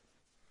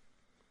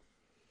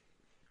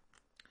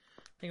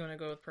 I think I'm going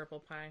to go with purple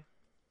pie.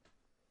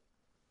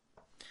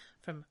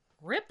 From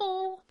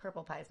Ripple.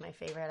 Purple pie is my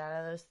favorite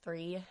out of those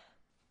three.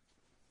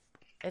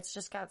 It's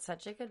just got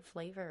such a good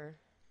flavor.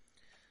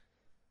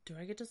 Do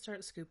I get to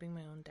start scooping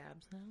my own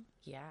dabs now?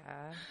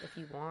 Yeah, if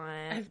you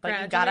want. I've but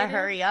you gotta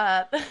hurry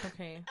up.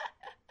 Okay.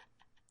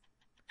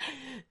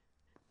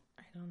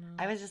 I don't know.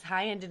 I was just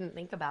high and didn't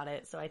think about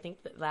it, so I think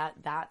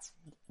that's,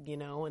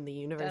 when the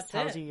universe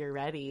tells you you're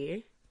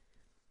ready.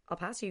 I'll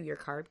pass you your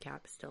carb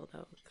cap still,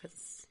 though,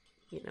 because,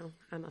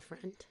 I'm a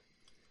friend.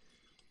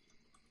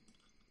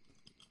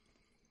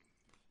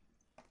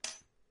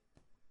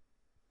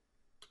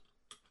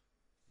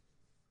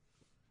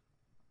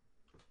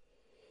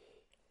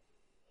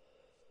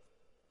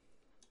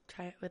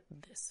 Try it with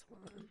this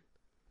one.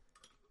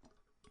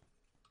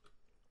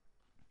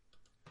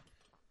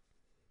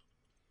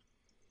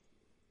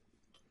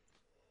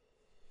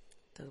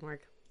 Doesn't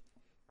work.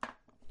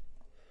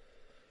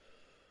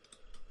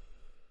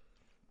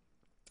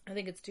 I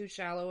think it's too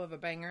shallow of a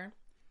banger.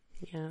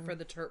 Yeah. For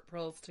the terp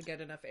pearls to get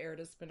enough air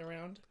to spin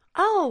around.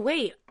 Oh,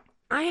 wait.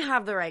 I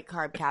have the right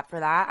carb cap for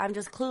that. I'm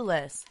just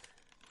clueless.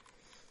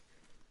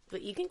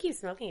 But you can keep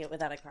smoking it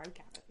without a carb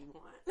cap if you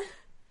want.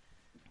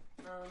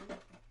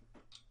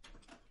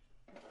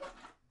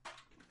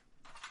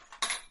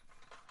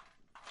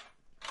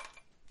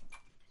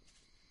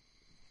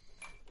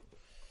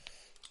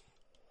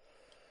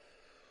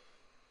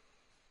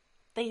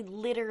 They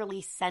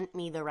literally sent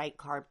me the right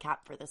carb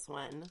cap for this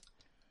one.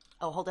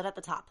 Oh, hold it at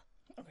the top.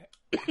 Okay.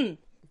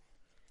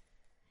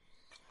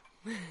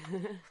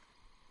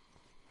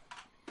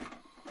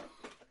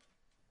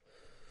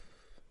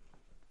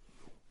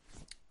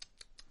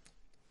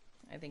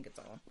 I think it's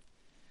all.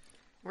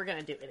 We're going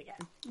to do it again.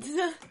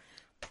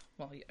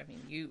 Well, I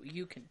mean,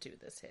 you can do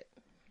this hit.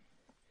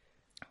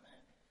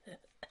 Wait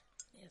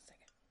a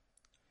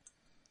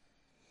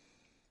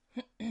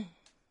second.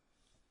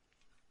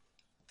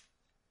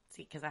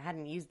 See, because I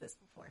hadn't used this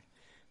before.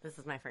 This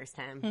is my first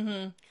time.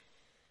 Mm-hmm.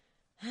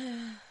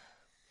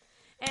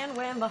 And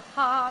when the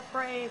heart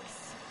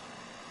breaks,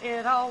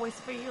 it always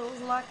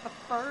feels like the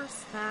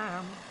first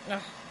time.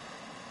 Ugh.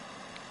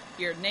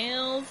 Your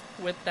nails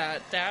with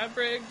that dab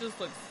rig just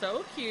look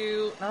so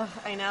cute. Ugh,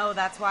 I know.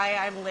 That's why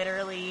I'm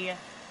literally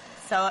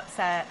so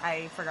upset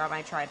I forgot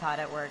my tripod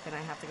at work and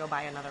I have to go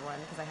buy another one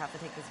because I have to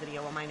take this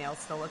video while my nails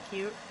still look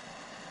cute.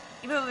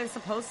 Even though they're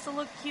supposed to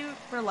look cute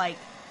for like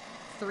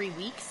 3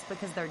 weeks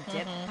because they're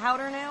dip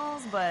powder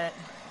nails, but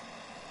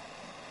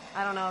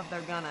I don't know if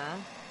they're gonna.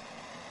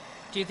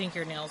 Do you think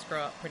your nails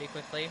grow up pretty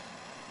quickly?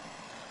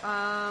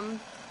 I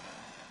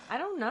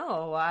don't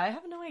know. I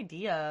have no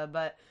idea,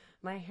 but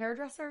my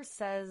hairdresser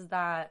says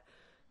that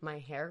my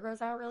hair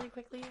grows out really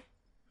quickly.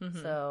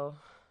 Mm-hmm. So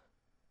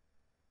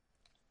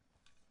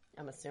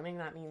I'm assuming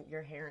that means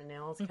your hair and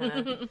nails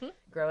kind of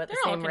grow at the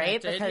same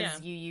rate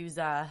because you use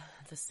the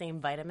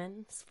same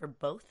vitamins for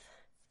both.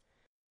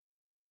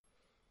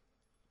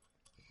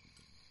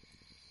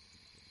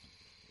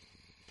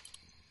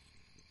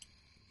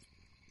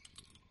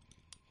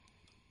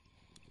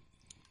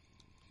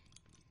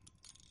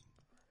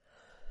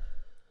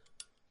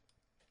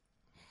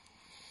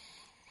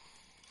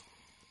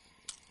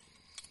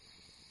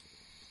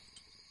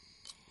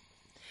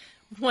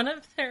 One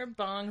of their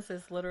bongs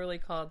is literally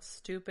called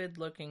Stupid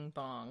Looking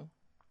Bong.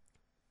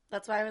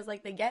 That's why I was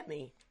like, they get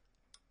me.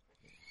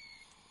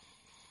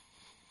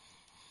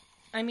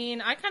 I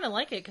mean, I kind of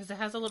like it because it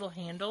has a little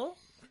handle.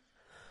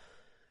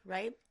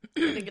 Right?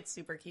 I think it's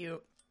super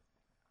cute.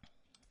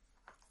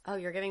 Oh,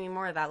 you're giving me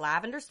more of that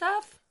lavender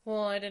stuff?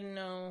 Well, I didn't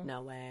know.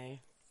 No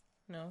way.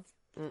 No?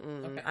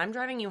 Mm-mm. Okay. I'm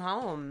driving you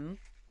home.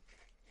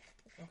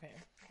 Okay.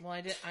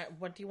 Well,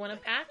 what do you want to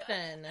pack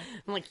then?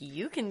 I'm like,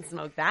 you can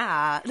smoke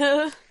that.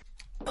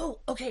 Oh,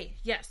 okay.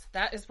 Yes,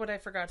 that is what I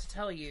forgot to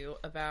tell you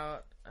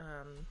about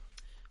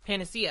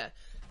Panacea.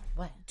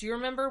 What? Do you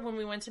remember when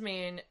we went to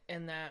Maine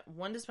and that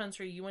one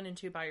dispensary you went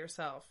into by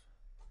yourself?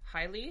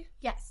 Highly?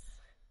 Yes.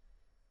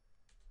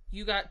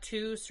 You got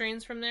 2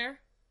 strains from there?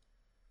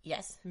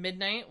 Yes.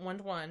 Midnight,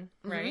 1-1,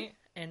 right?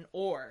 And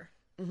Ore.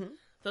 Mm-hmm.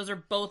 Those are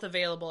both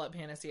available at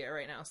Panacea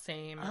right now.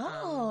 Same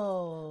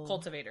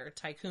cultivator.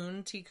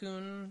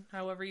 Tikkun,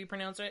 however you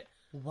pronounce it.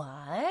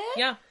 What?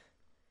 Yeah.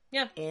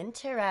 Yeah.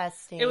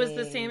 Interesting. It was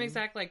the same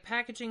exact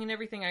packaging and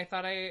everything. I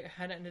thought I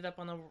had ended up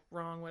on the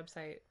wrong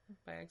website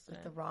by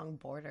accident. With the wrong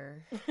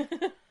border.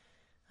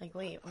 Like,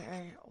 wait,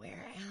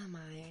 where am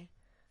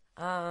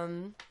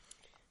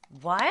I?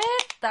 What?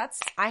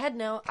 I had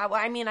no,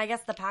 I mean, I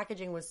guess the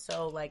packaging was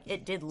so, like,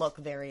 it did look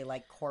very,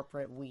 like,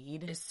 corporate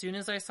weed. As soon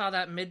as I saw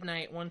that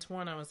midnight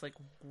 1-to-1, I was like,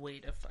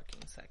 wait a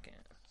fucking second.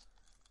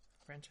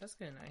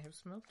 Francesca and I have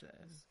smoked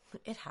this.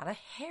 It had a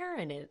hair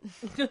in it.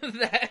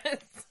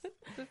 That's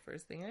the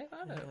first thing I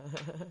thought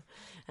of.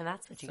 And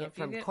that's what you So get if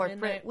you from get corporate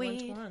midnight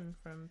weed. 1-to-1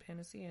 from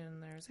Panacea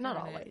and there's Not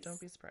hair in always. it, don't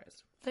be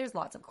surprised. There's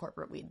lots of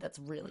corporate weed that's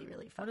really,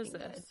 really What fucking is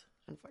this? good.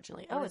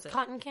 Unfortunately. What It's is it?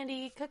 cotton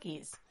candy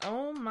cookies.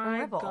 Oh my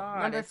Rebel,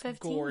 god, number it's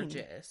 15.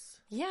 gorgeous.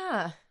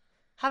 Yeah.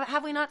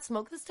 Have we not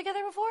smoked this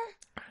together before?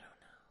 I don't know.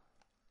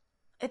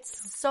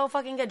 It's so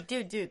fucking good.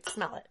 Dude,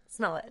 smell it.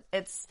 Smell it.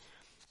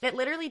 It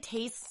literally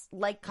tastes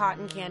like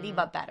cotton candy,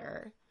 but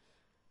better.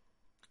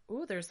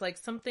 Ooh, there's like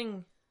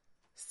something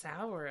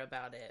sour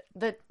about it.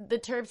 The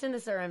terps in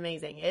this are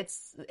amazing.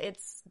 It's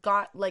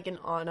got like an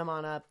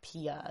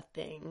onomatopoeia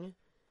thing.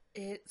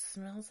 It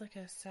smells like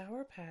a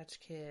Sour Patch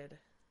Kid.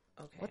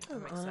 Okay. What's an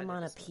I'm excited to smoke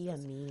onomatopoeia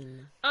this.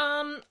 mean?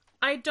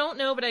 I don't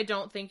know, but I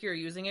don't think you're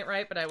using it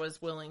right, but I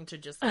was willing to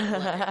just let it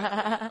go.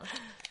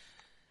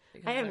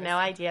 I have no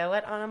idea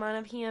what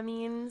onomatopoeia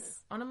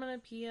means.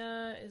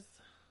 Onomatopoeia is...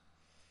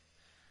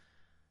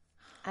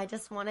 I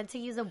just wanted to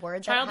use a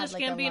word Childish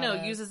that had, like, Gambino a lot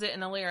of... uses it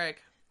in a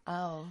lyric.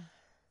 Oh.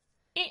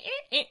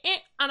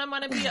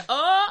 Onomatopoeia.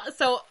 Oh,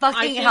 so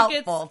Fucking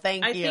helpful.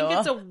 Thank you. I think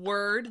it's a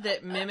word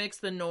that mimics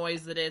the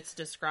noise that it's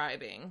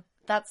describing.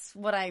 That's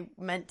what I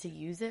meant to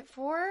use it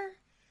for,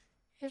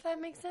 if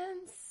that makes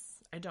sense.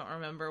 I don't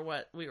remember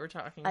what we were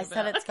talking I about.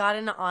 said it's got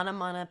an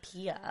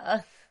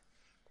onomatopoeia.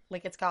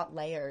 Like it's got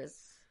layers,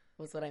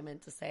 was what I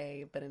meant to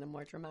say, but in a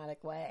more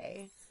dramatic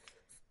way.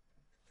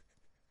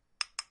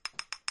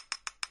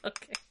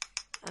 Okay.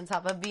 On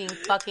top of being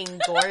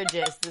fucking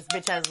gorgeous, this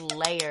bitch has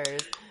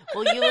layers.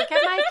 Will you look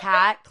at my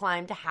cat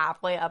climbed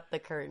halfway up the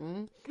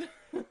curtain?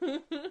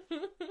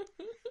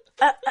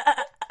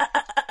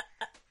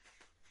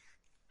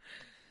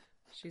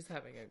 She's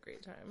having a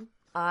great time.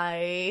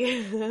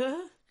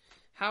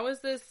 How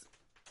is this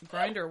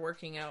grinder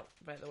working out,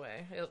 by the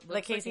way?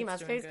 The Casey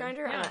Musgraves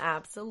grinder? Yeah. I'm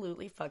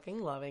absolutely fucking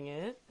loving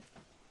it.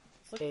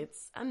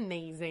 It's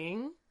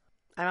amazing.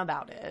 I'm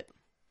about it.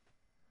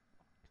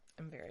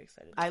 I'm very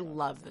excited. I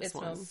love this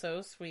one. It smells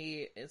so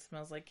sweet. It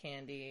smells like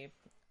candy.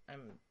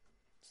 I'm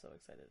so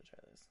excited to try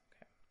this.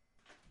 Okay.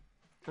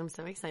 I'm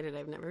so excited.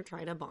 I've never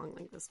tried a bong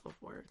like this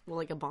before. Well,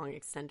 like a bong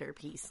extender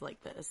piece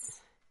like this.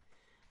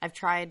 I've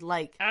tried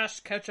like... Ash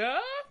catcher?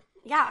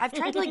 Yeah, I've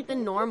tried like the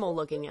normal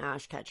looking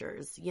ash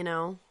catchers, you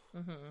know?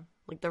 Mm-hmm.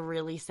 Like the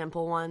really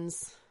simple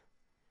ones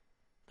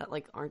that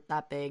like aren't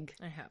that big.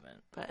 I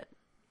haven't. But...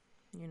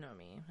 You know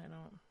me. I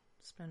don't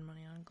spend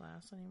money on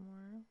glass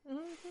anymore.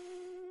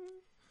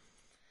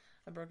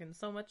 I've broken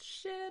so much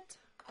shit.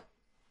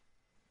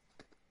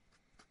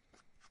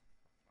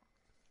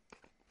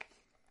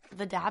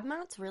 The dab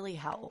mats really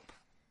help.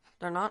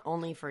 They're not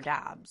only for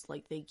dabs.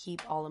 Like, they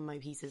keep all of my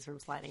pieces from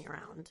sliding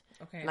around.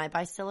 Okay. And I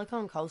buy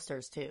silicone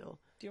coasters, too.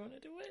 Do you want to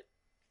do it?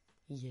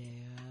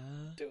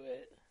 Yeah. Do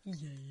it. Yeah.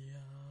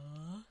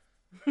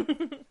 I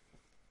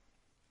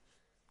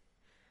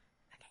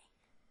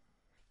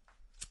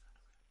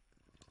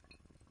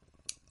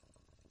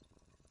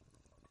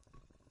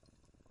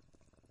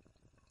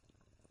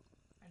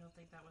don't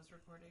think that was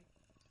recording.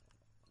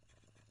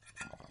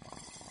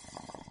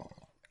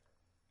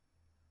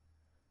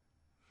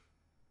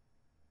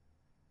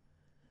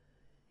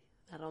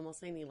 That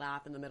almost made me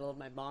laugh in the middle of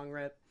my bong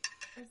rip.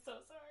 I'm so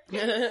sorry.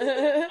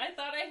 I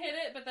thought I hit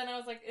it, but then I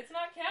was like, it's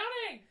not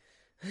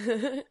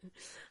counting.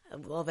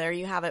 Well, there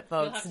you have it,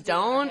 folks.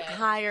 Don't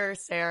hire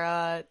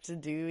Sarah to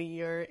do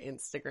your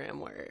Instagram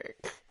work.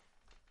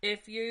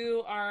 If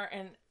you are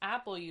an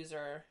Apple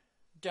user,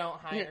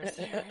 don't hire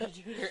Sarah to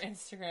do your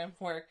Instagram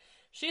work.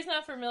 She's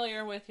not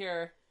familiar with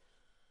your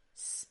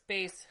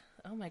space.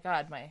 Oh my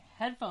god, my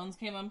headphones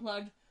came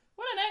unplugged.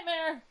 What a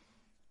nightmare.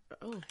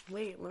 Oh,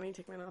 wait, let me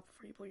take mine off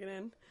before you plug it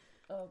in.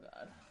 Oh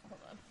god,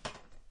 hold on.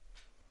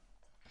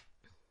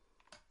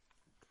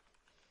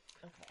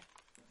 Okay.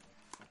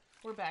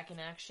 We're back in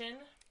action.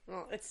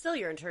 Well, it's still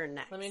your turn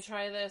next. Let me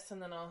try this and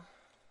then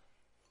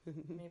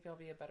maybe I'll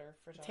be a better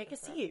photographer. Take a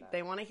seat.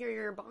 They want to hear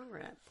your bong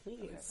rip,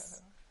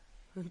 please.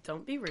 Okay.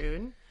 Don't be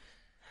rude.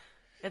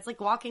 It's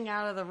like walking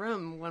out of the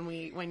room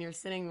when you're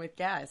sitting with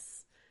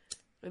guests.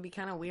 It would be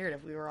kind of weird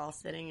if we were all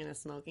sitting in a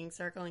smoking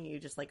circle and you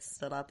just like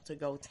stood up to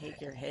go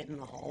take your hit in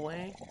the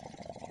hallway.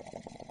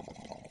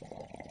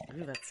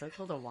 Ooh, that's so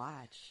cool to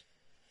watch.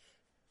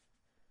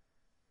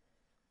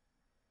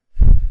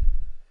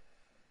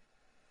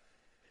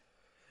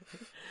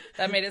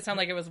 That made it sound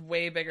like it was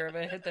way bigger of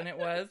a hit than it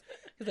was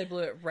because I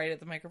blew it right at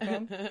the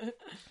microphone.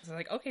 So I'm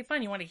like, okay,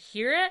 fine. You want to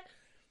hear it?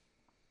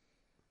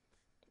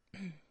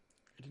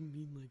 I didn't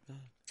mean like that.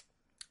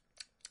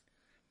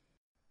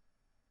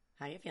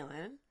 How you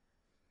feeling?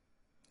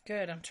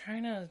 Good. I'm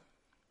trying to...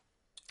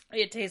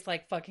 It tastes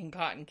like fucking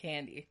cotton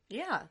candy.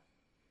 Yeah.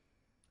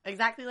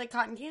 Exactly like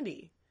cotton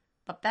candy,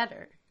 but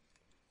better.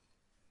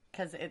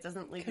 Because it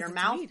doesn't leave your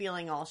mouth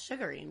feeling all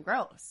sugary and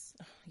gross.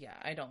 Yeah,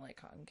 I don't like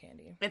cotton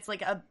candy. It's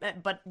like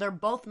but they're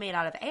both made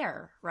out of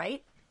air,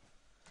 right?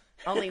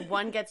 Only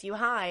one gets you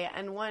high,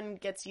 and one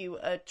gets you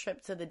a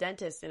trip to the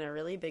dentist in a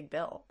really big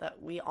bill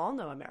that we all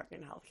know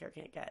American healthcare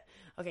can't get.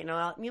 Okay,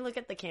 now let me look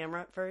at the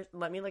camera first.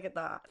 Let me look at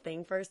the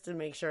thing first to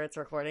make sure it's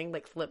recording.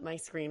 Like, flip my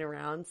screen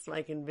around so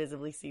I can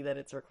visibly see that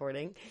it's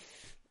recording.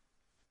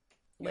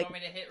 You want me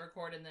to hit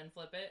record and then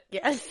flip it?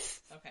 Yes.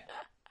 Okay.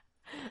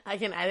 I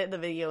can edit the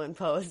video and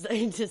post.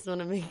 I just want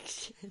to make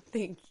sure.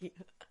 Thank you.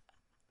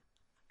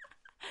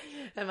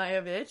 Am I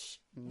a bitch?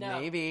 No.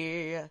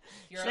 Maybe.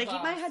 You're Should I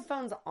keep my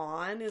headphones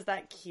on? Is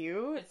that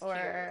cute? It's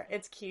cute.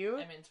 It's cute?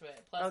 I'm into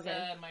it. Plus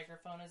the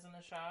microphone is in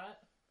the shot.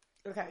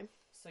 Okay.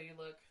 So you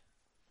look,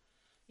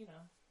 you're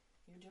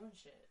doing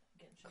shit.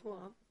 Getting shit Cool.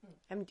 done.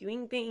 I'm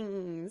doing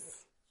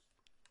things.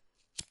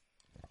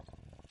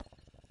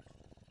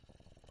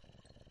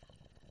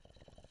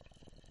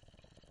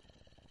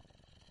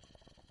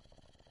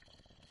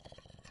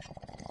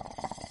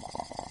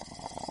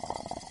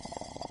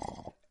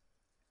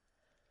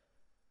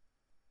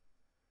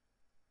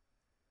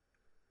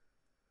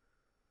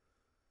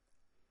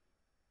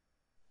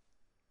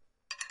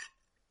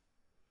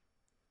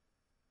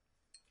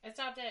 I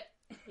stopped it.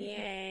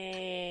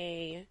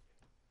 Yay.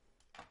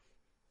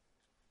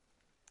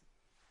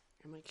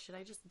 I'm like, should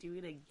I just do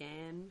it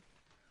again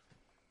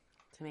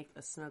to make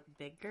the smoke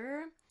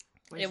bigger?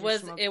 It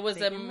was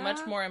a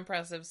much more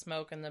impressive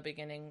smoke in the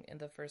beginning in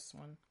the first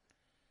one.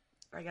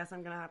 I guess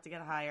I'm going to have to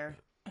get higher.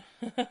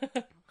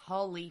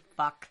 Holy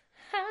fuck.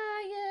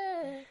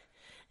 Higher.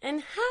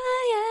 And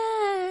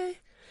higher.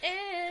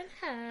 And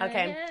higher.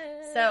 Okay,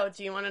 so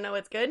do you want to know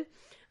what's good?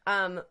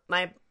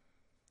 My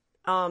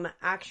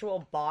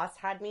actual boss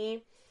had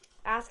me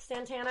ask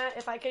Santana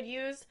if I could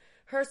use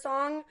her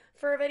song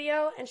for a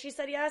video, and she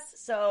said yes.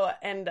 So,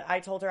 and I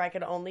told her I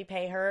could only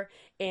pay her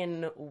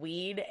in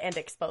weed and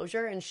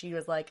exposure, and she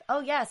was like, oh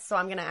yes, so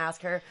I'm going to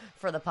ask her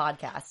for the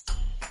podcast.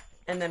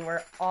 And then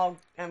I'm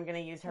going to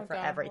use her for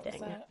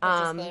everything. What was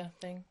that?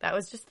 The thing? That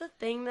was just the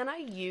thing that I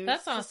used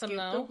That's awesome, to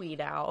scoop though. the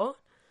weed out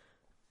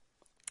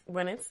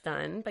when it's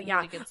done. But You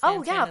yeah. need to get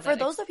Oh yeah, Santana for that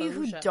those of you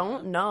who exposure.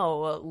 don't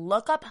know,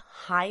 look up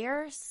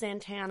Hire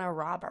Santana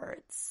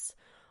Roberts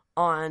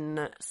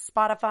on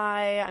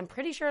Spotify. I'm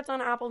pretty sure it's on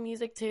Apple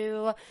Music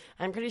too.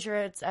 I'm pretty sure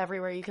it's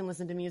everywhere you can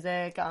listen to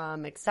music,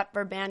 except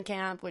for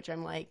Bandcamp, which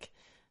I'm like,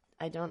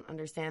 I don't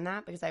understand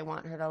that because I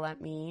want her to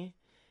let me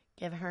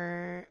give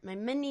her my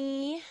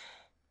money.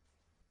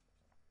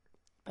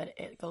 But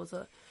it goes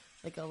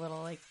like a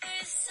little like.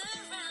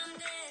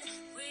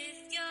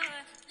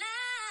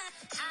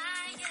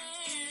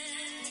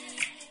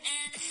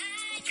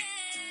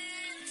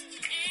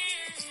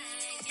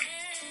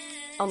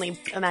 Only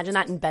imagine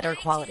that in better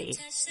quality.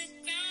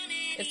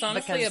 It's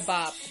honestly a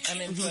bop.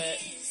 I'm into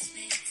it.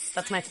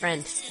 That's my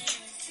friend.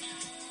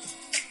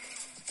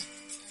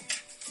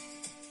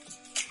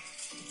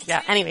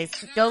 Yeah,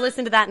 anyways, go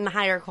listen to that in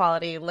higher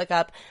quality. Look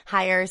up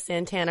Hire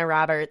Santana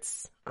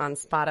Roberts on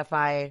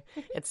Spotify.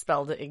 It's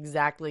spelled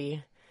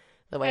exactly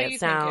the way it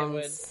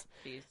sounds.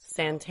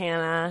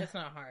 Santana. It's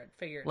not hard.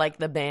 Figure it like out.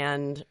 the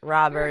band. You're a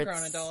Roberts.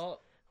 grown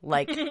adult.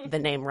 Like the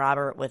name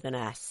Robert with an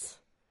S.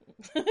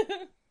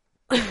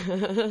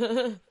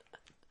 You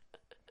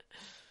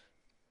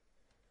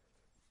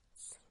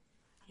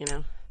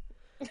know,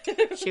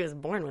 she was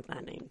born with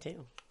that name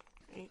too.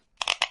 Right?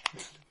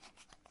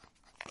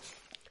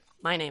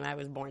 My name, I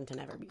was born to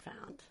never be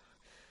found.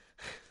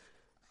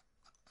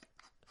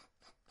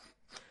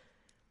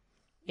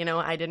 You know,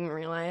 I didn't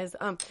realize.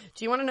 Do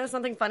you want to know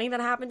something funny that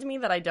happened to me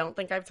that I don't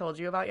think I've told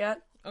you about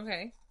yet?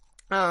 Okay.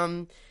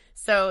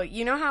 So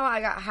you know how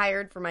I got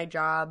hired for my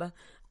job,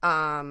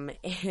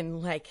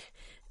 in like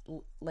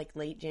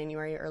late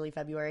January, early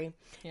February.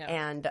 Yeah.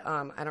 And,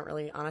 I don't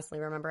really honestly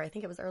remember. I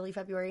think it was early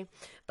February,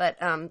 but,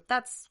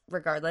 that's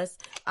regardless.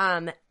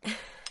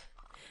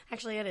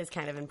 Actually it is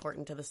kind of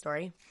important to the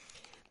story,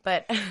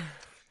 but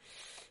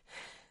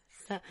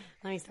so,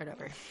 let me start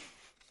over.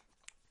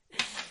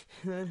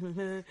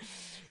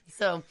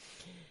 So,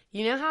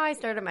 you know how I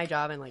started my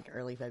job in like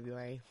early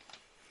February?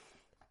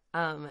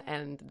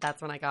 And that's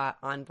when I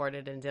got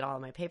onboarded and did all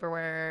of my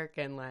paperwork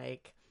and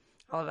like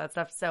all of that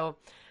stuff. So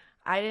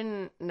I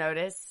didn't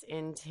notice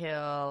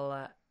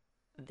until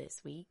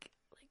this week,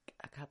 like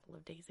a couple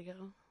of days ago,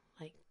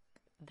 like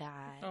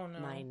that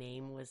my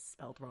name was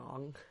spelled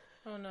wrong.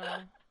 Oh no.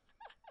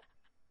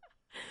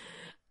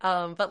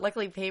 But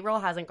luckily payroll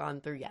hasn't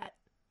gone through yet.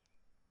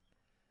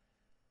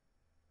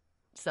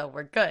 So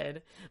we're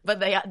good. But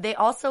they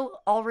also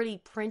already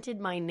printed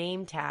my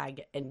name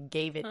tag and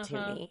gave it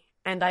to me.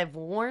 And I've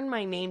worn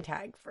my name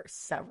tag for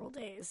several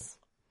days.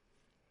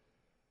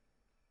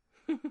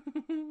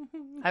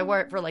 I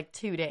wore it for like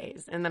 2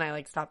 days. And then I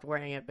like stopped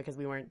wearing it because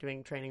we weren't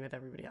doing training with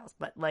everybody else.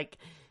 But like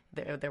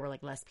there were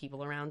like less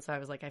people around. So I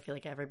was like, I feel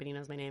like everybody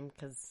knows my name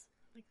because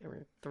like there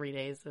were 3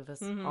 days of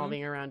us all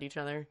being around each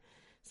other.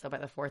 So by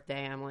the 4th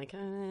day, I'm like,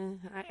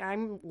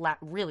 I'm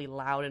really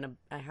loud and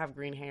I have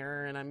green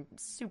hair and I'm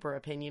super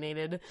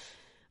opinionated.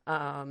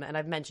 And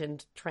I've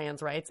mentioned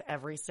trans rights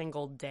every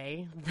single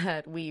day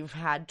that we've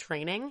had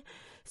training.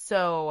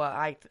 So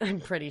I'm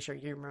pretty sure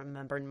you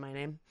remember my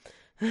name.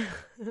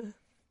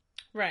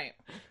 Right.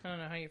 I don't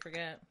know how you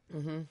forget.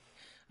 Mm-hmm.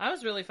 I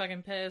was really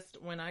fucking pissed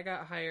when I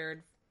got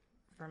hired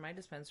for my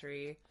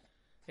dispensary.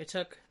 It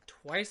took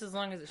twice as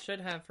long as it should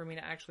have for me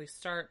to actually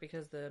start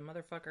because the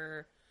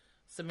motherfucker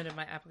submitted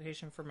my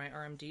application for my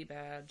RMD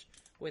badge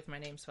with my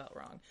name spelled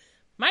wrong.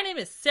 My name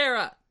is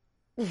Sarah.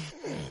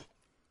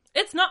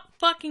 It's not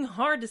fucking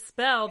hard to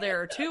spell. There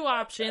are 2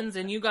 options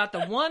and you got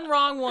the one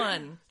wrong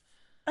one.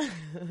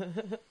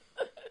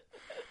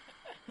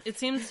 It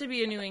seems to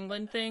be a New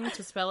England thing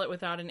to spell it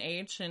without an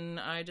H, and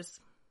I just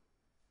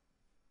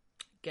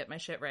get my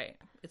shit right.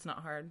 It's not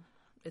hard.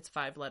 It's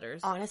 5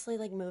 letters. Honestly,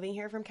 like, moving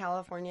here from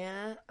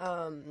California,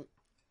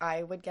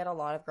 I would get a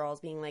lot of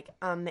girls being like,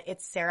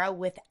 it's Sarah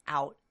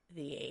without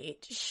the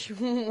H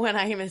when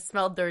I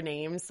misspelled their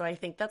name. So I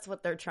think that's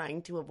what they're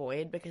trying to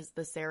avoid, because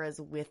the Sarahs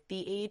with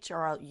the H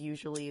are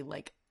usually,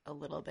 like, a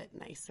little bit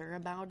nicer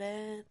about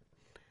it.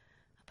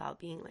 About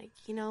being like,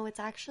 it's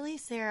actually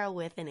Sarah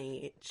with an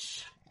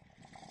H.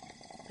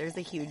 There's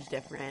a huge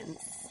difference.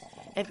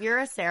 If you're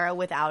a Sarah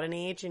without an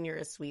H and you're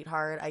a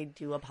sweetheart, I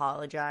do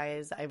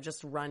apologize. I've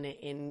just run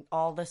in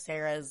all the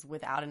Sarahs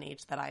without an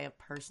H that I have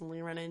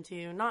personally run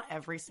into. Not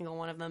every single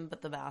one of them,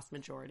 but the vast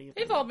majority of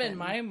them. They've all been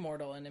my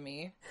mortal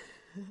enemy.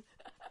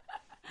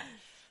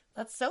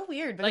 That's so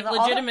weird. Like,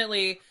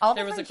 legitimately, all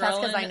there the was a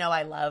girl I know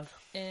I love.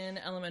 In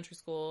elementary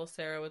school,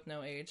 Sarah with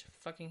no H.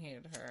 Fucking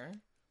hated her.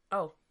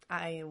 Oh,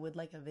 I would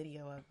like a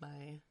video of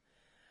my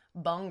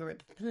bong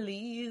rip,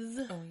 please.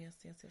 Oh, yes.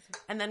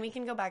 And then we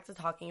can go back to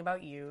talking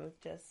about you.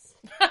 Just,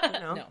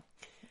 No.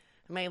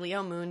 My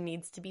Leo moon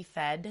needs to be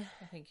fed.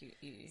 I think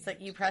you So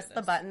you press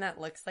the button that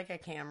looks like a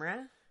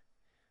camera.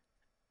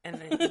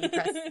 And then you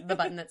press the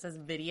button that says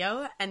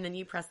video. And then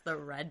you press the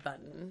red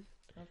button.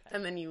 Okay.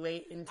 And then you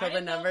wait until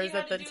the number's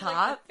at the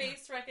top. Like, the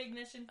face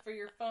recognition for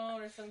your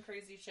phone or some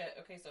crazy shit.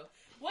 Okay, so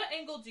what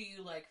angle do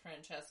you like,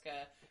 Francesca?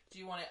 Do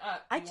you want it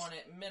up? Do you want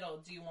it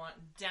middle? Do you want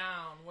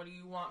down? What do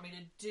you want me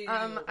to do?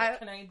 What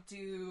can I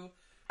do?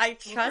 I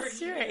trust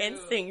your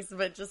instincts,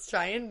 but just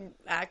try and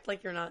act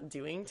like you're not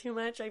doing too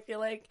much. I feel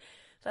like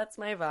that's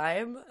my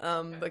vibe,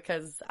 okay.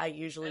 Because I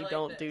usually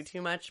don't do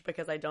too much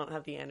because I don't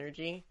have the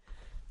energy.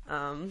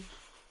 I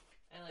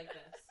like this.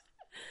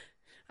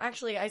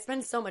 Actually, I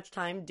spend so much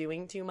time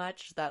doing too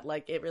much that,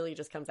 like, it really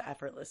just comes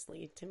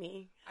effortlessly to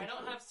me. I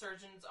don't have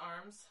surgeon's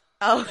arms.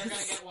 Oh. They're going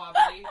to get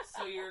wobbly,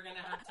 so you're going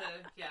to have to,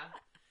 yeah.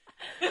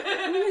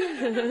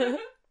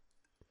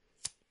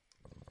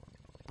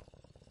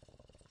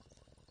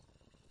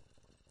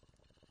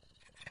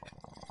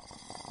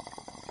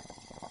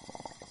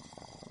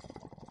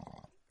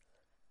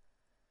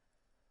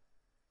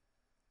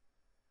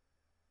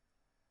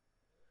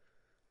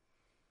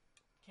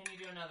 Can you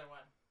do another one?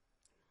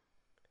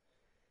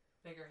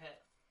 Bigger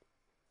hit.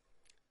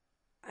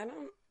 I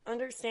don't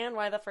understand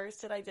why the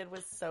first hit I did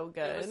was so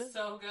good. It was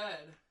so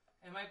good.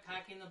 Am I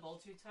packing the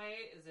bowl too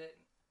tight? Is it?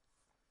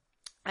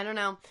 I don't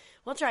know.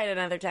 We'll try it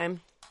another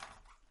time.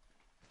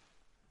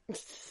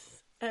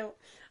 Oh,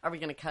 are we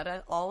going to cut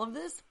out all of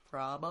this?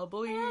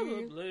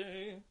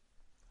 Probably.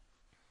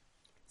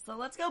 So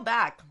let's go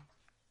back.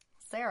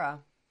 Sarah.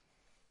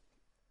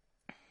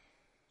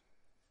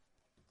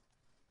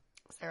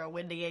 Sarah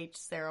with the H,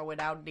 Sarah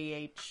without the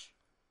H.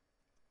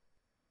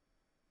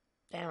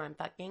 Damn, I'm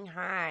fucking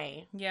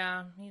high.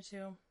 Yeah, me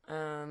too.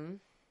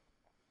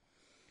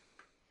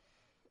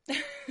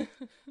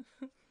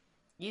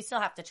 You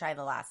still have to try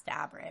the last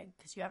dab rig,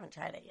 because you haven't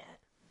tried it yet.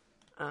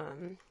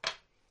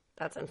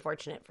 That's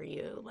unfortunate for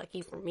you.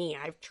 Lucky for me,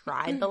 I've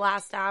tried the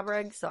last dab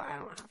rig, so I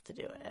don't have to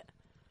do it.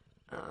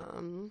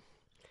 And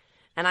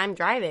I'm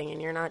driving,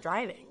 and you're not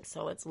driving,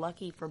 so it's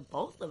lucky for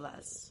both of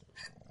us.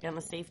 And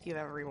the safety of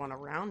everyone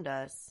around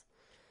us.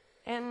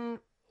 And,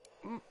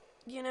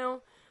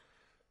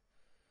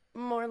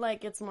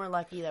 it's more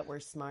lucky that we're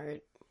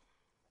smart.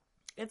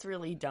 It's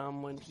really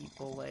dumb when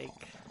people,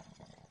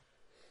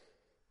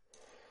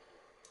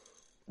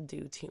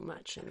 do too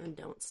much and then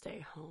don't stay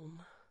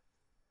home.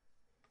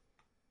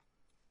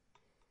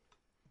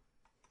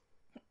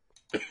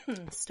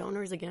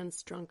 Stoners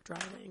against drunk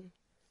driving.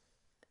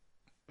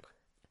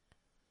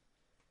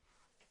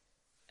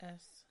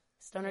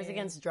 Stoners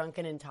against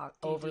drunken and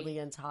overly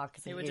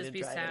intoxicated it would just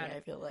be driving, sad. I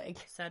feel like.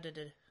 Stoners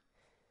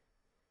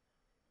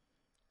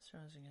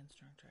against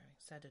drunk driving.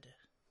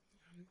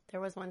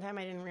 There was one time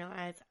I didn't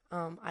realize,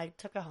 I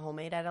took a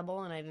homemade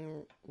edible and I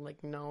didn't,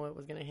 know it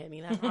was going to hit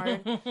me that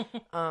hard.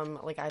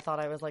 I thought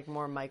I was,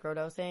 more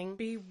microdosing.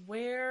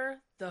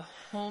 Beware the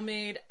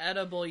homemade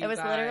edible, you guys.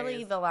 It was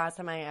literally the last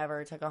time I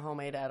ever took a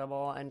homemade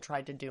edible and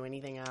tried to do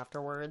anything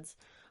afterwards.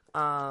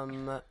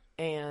 I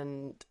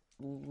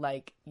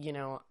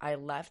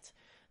left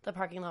the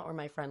parking lot where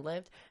my friend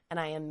lived and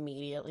I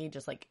immediately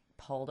just,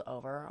 pulled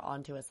over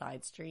onto a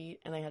side street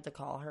and I had to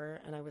call her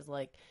and I was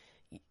like,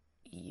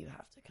 you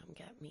have to come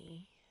get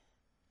me.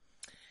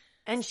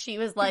 And she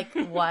was like,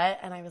 what?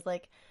 And I was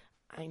like,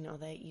 I know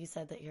that you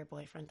said that your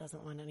boyfriend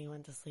doesn't want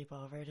anyone to sleep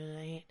over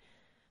tonight,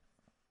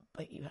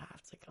 but you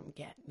have to come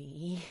get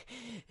me.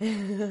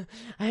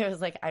 I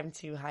was like, I'm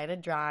too high to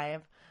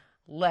drive.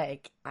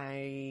 Like,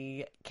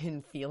 I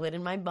can feel it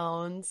in my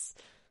bones.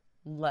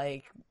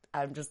 Like,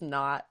 I'm just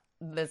not,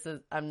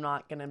 I'm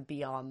not gonna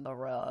be on the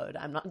road.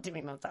 I'm not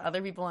doing that to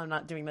other people. I'm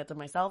not doing that to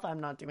myself. I'm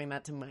not doing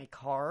that to my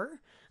car.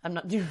 I'm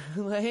not doing,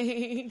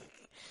 like,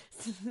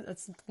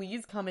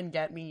 please come and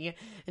get me.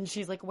 And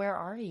she's like, where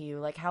are you?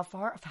 Like, how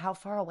far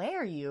away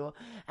are you?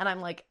 And I'm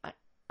like,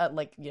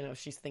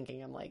 she's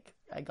thinking I'm like,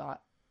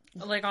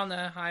 like on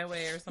the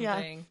highway or something.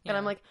 Yeah. And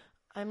I'm like,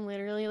 I'm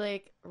literally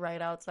like right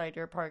outside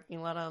your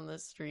parking lot on the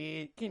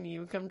street. Can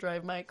you come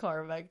drive my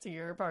car back to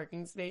your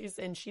parking space?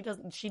 And she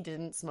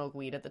didn't smoke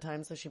weed at the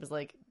time. So she was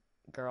like,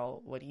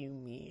 girl, what do you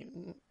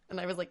mean? And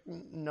I was like,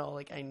 no,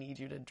 like I need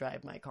you to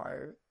drive my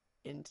car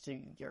into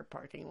your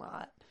parking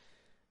lot.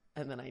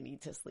 And then I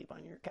need to sleep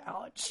on your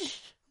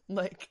couch.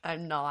 Like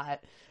I'm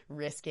not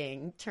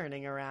risking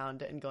turning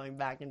around and going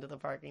back into the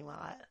parking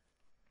lot.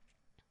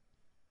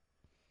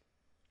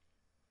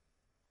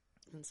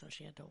 And so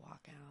she had to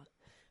walk out.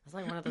 It was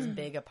like one of those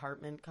big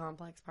apartment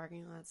complex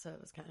parking lots, so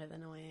it was kind of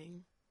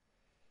annoying.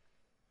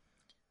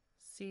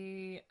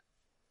 See,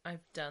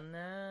 I've done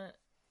that,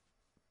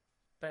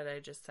 but I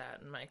just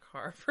sat in my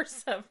car for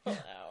several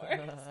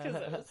hours because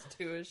I was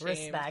too ashamed.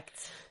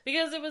 Respect.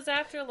 Because it was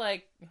after,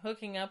 like,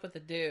 hooking up with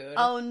a dude.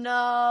 Oh,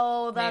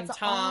 no, that's named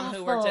Tom, awful.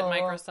 who worked at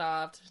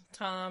Microsoft.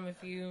 Tom,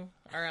 if you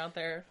are out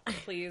there,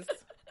 please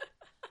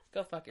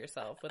go fuck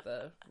yourself with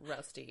a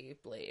rusty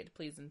blade.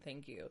 Please and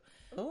thank you.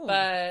 Ooh,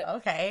 but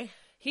okay.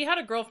 He had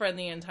a girlfriend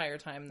the entire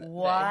time that him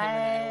and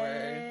I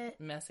were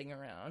messing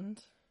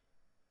around.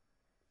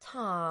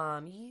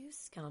 Tom, you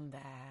scumbag.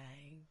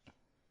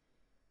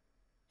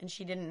 And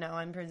she didn't know,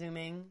 I'm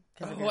presuming?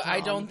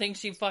 I don't think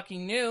she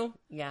fucking knew.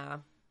 Yeah.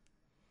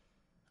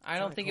 I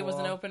don't think it was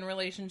an open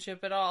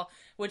relationship at all.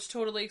 Which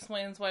totally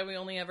explains why we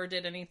only ever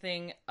did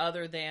anything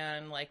other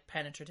than, like,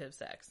 penetrative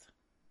sex.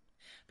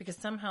 Because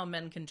somehow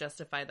men can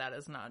justify that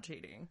as not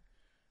cheating.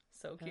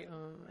 So cute.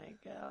 Oh my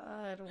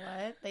god,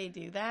 what? They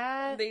do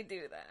that? They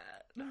do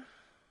that.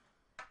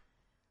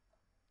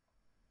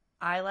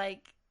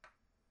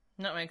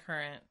 Not my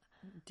current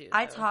dude.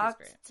 I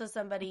talked to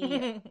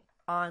somebody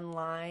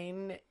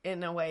online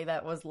in a way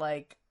that was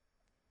like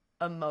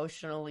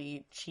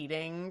emotionally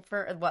cheating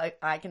for what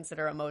I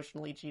consider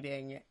emotionally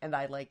cheating, and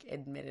I like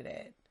admitted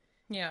it.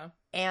 Yeah.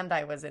 And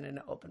I was in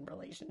an open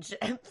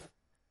relationship.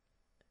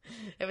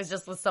 It was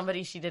just with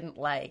somebody she didn't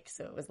like,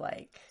 so it was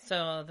like...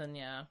 So then,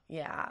 yeah.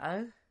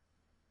 Yeah.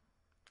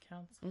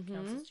 Counts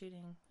as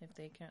cheating if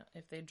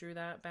they drew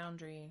that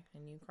boundary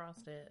and you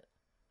crossed it.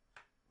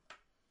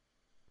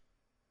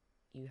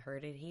 You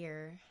heard it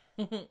here.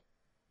 That got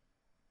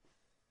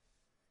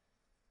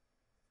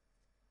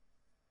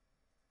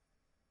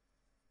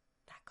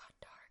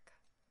dark.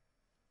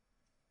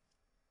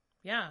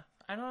 Yeah,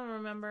 I don't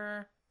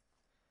remember...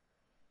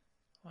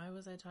 Why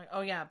was I talking?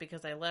 Oh, yeah,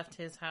 because I left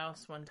his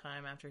house one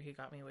time after he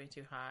got me way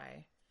too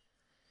high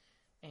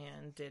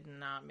and did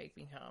not make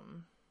me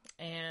come.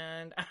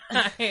 And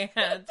I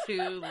had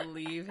to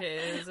leave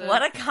his...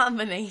 What a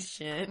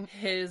combination.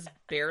 His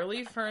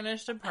barely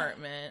furnished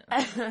apartment.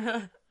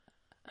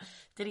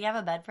 Did he have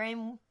a bed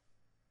frame?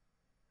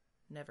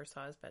 Never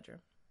saw his bedroom.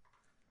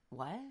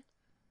 What?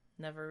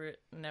 Never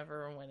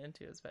went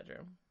into his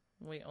bedroom.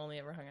 We only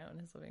ever hung out in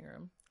his living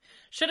room.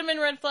 Should have been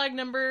red flag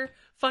number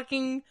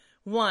fucking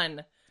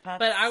 1. That's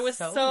but I was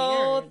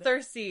so weird.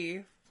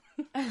 thirsty.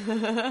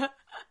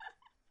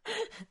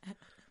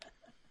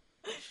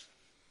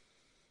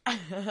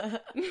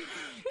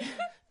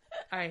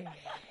 I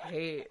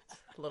hate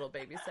little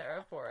baby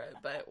Sarah for it,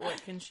 but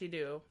what can she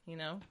do, you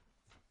know?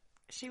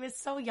 She was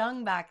so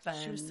young back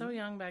then. She was so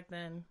young back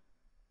then.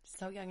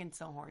 So young and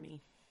so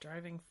horny.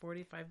 Driving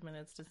 45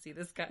 minutes to see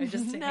this guy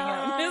just hanging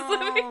out in his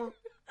living room.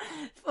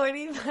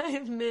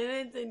 45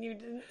 minutes and you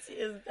didn't see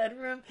his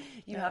bedroom?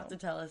 You have to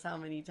tell us how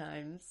many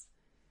times.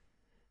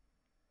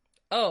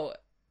 Oh,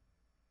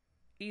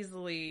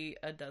 easily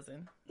a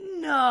dozen.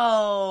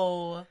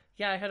 No.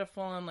 Yeah, I had a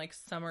full-on, like,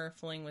 summer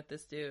fling with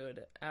this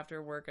dude.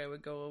 After work, I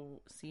would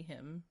go see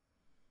him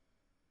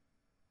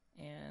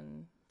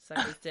and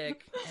suck his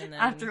dick. And then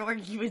after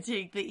work, you would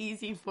take the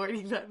easy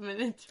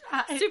 45-minute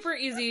drive. Super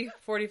easy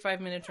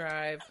 45-minute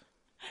drive.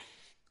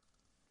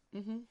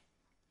 Mm-hmm.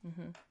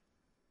 Mm-hmm.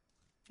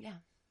 Yeah.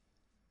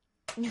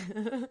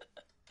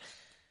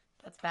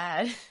 That's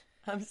bad.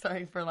 I'm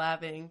sorry for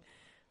laughing.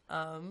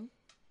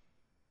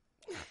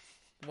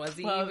 Was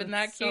he even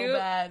that cute? So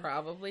bad.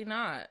 Probably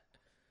not.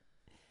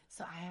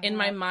 So in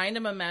my mind,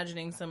 I'm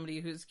imagining somebody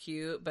who's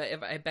cute, but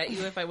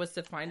if I was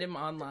to find him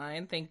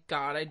online, thank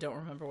God I don't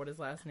remember what his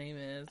last name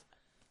is.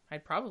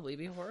 I'd probably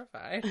be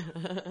horrified.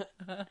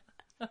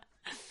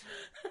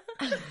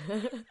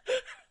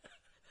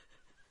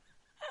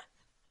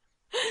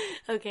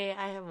 Okay,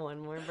 I have one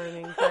more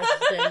burning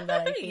question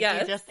that I think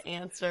Yes. you just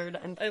answered,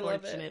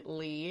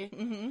 unfortunately.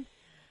 Mm-hmm.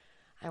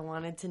 I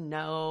wanted to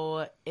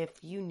know if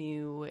you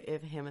knew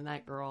if him and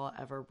that girl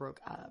ever broke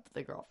up,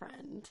 the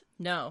girlfriend.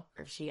 No.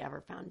 Or if she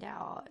ever found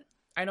out.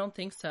 I don't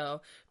think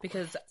so,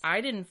 because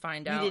I didn't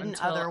find You out didn't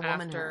until other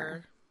woman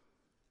after...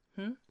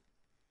 her.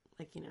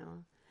 Like, you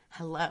know,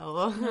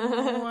 Hello.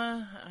 No,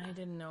 I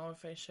didn't know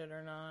if I should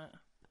or not.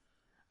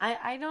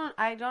 I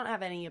don't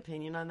have any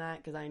opinion on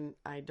that because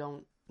I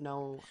don't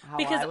know how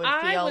Because I would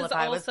feel if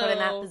I was put in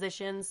that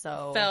position.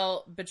 So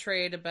felt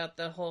betrayed about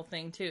the whole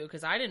thing too,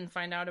 because I didn't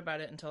find out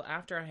about it until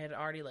after I had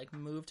already like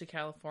moved to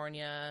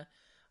California.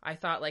 I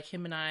thought like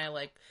him and I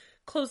like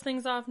closed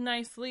things off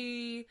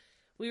nicely.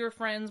 We were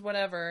friends,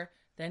 whatever.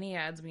 Then he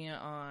adds me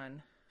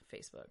on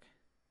Facebook.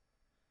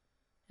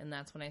 And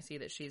that's when I see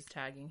that she's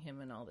tagging him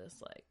in all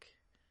this, like,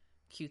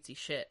 cutesy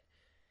shit.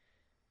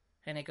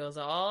 And it goes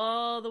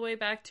all the way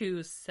back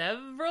to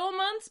several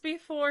months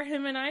before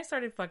him and I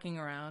started fucking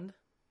around.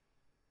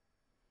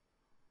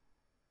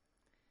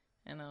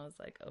 And I was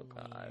like, oh,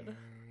 God.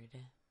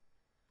 Weird.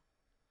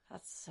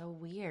 That's so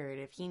weird.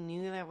 If he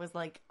knew that was,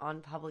 like, on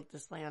public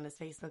display on his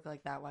Facebook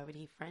like that, why would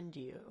he friend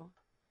you?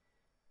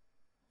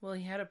 Well,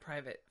 he had a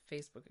private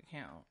Facebook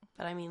account.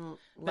 But I mean,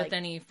 like... But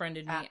then he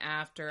friended me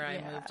after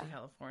I moved to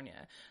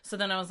California. So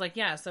then I was like,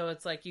 yeah, so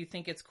it's like, you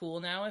think it's cool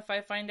now if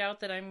I find out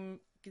that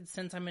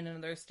since I'm in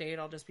another state,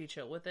 I'll just be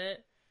chill with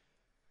it?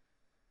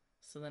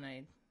 So then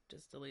I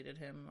just deleted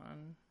him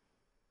on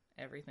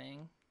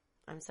everything.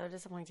 I'm so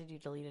disappointed you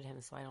deleted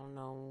him, so I don't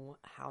know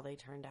how they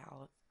turned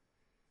out.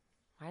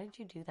 Why did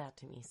you do that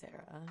to me,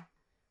 Sarah?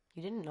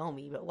 You didn't know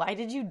me, but why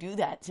did you do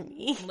that to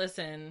me?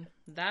 Listen,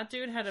 that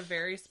dude had a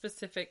very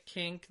specific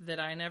kink that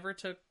I never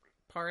took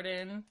part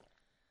in.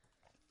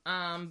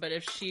 But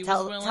if she was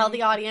willing... Tell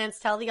the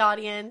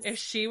audience. If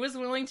she was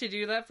willing to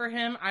do that for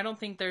him, I don't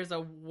think there's a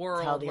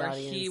world where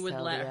he would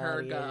let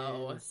her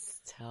go.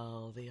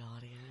 Tell the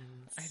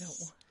audience. I don't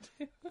want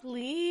to.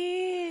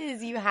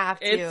 Please, you have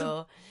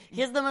to.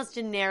 He has the most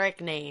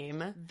generic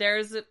name.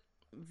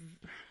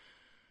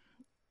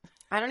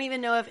 I don't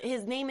even know if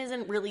his name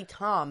isn't really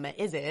Tom,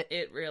 is it?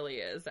 It really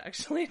is,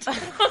 actually, Tom.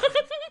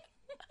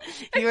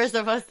 You were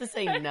supposed to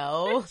say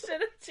no. I should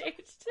have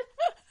changed it.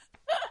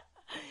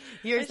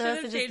 You were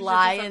supposed to just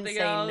lie and say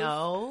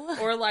no.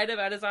 Or lied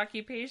about his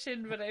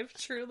occupation, but I've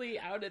truly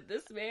outed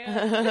this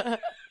man.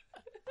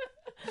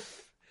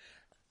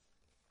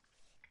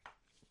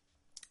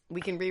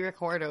 We can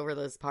re-record over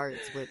those parts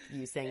with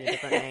you saying a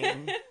different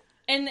name.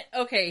 And,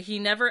 okay, he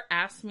never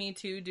asked me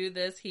to do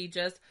this.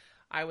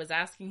 I was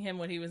asking him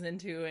what he was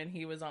into, and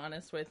he was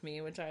honest with me,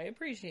 which I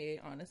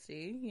appreciate.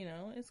 Honesty,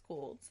 it's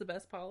cool. It's the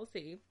best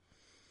policy.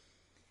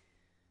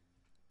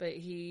 But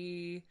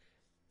please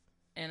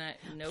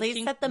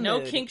set the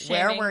mood. Kink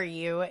shaming. Where were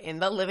you? In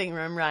the living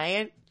room,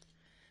 right?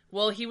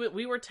 Well,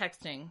 we were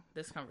texting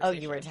this conversation. Oh,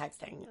 you were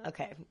texting.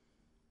 Okay.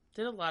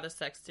 Did a lot of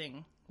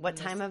sexting. What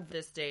time of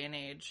this day and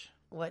age?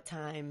 What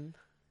time?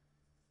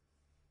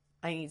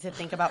 I need to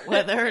think about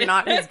whether or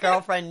not his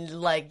girlfriend,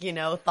 thought he was in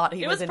bed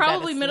asleep. It was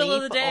probably middle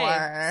of the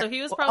day, so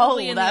he was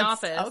probably in the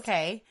office.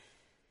 Okay.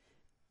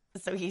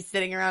 So he's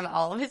sitting around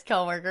all of his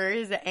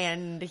coworkers,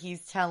 and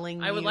he's telling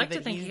you I would like that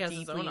to think he's he has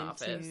his own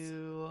office.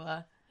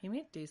 Into... He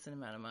made a decent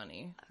amount of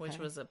money, which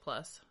was a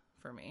plus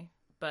for me.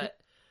 But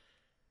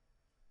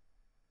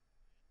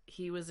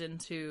he was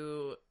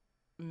into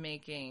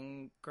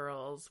making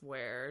girls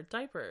wear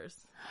diapers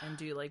and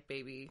do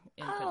baby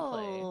infant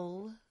play.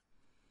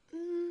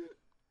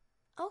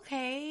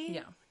 Okay.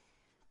 Yeah.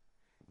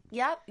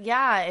 Yep.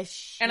 Yeah.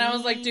 And I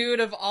was like, dude,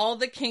 of all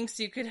the kinks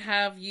you could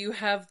have, you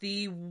have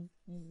the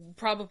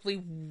probably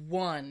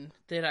one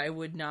that I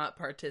would not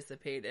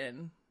participate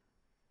in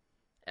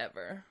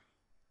ever.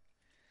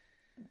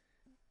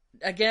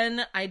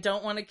 Again, I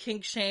don't want to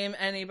kink shame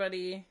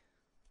anybody,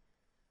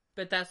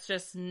 but that's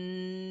just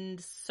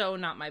so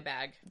not my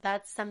bag.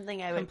 That's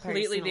something I would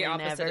completely the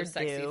opposite never of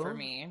sexy do. For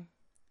me.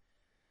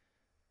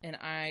 And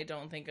I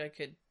don't think I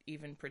could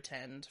even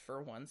pretend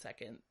for 1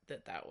 second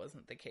that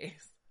wasn't the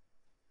case.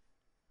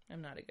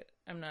 I'm not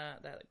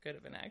that good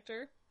of an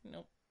actor.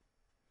 Nope.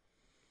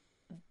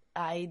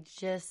 I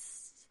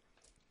just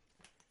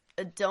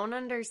don't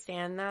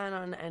understand that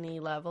on any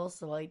level,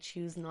 so I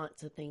choose not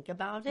to think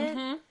about it.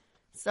 Mm-hmm.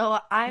 So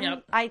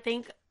I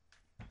think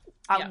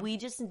we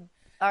just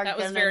are. That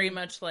was very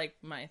much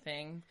my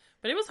thing,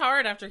 but it was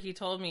hard after he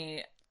told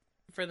me.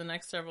 For the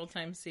next several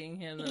times seeing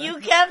him. You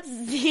kept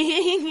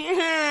seeing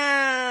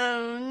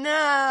him.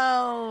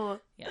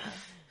 No. Yeah.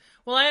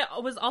 Well, I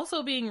was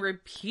also being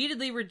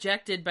repeatedly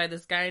rejected by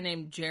this guy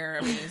named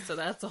Jeremy, so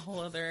that's a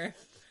whole other...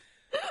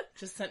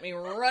 Just sent me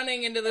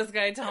running into this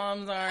guy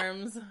Tom's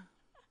arms.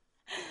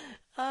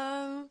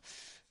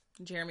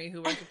 Jeremy,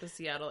 who worked at the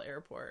Seattle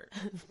airport.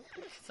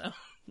 So,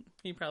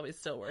 he probably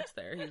still works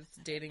there. He's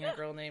dating a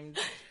girl named...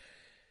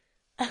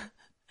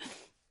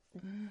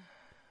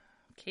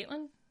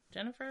 Caitlin?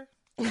 Jennifer?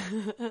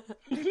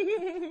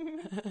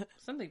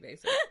 Something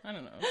basic. I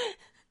don't know.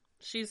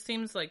 She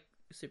seems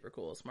super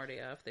cool, smart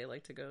AF. They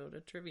like to go to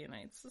trivia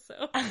nights,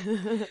 so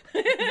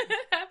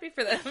happy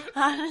for them.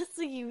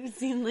 Honestly, you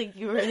seem like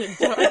you were in a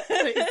dark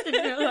place in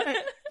your life.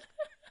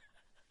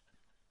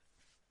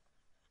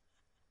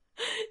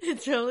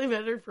 It's really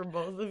better for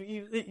both of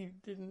you that you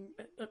didn't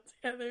end up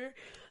together.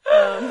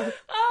 I'm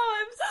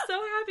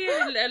so happy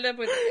I didn't end up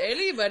with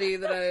anybody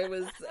that I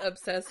was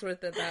obsessed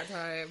with at that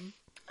time.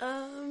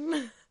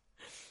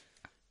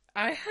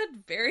 I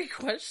had very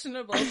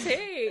questionable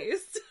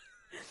taste.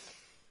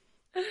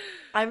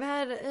 I've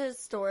had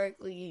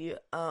historically,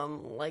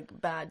 like,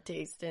 bad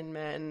taste in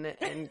men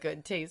and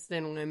good taste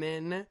in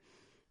women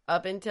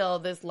up until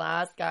this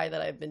last guy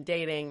that I've been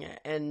dating,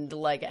 and,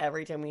 like,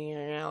 every time we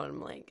hang out,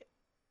 I'm like,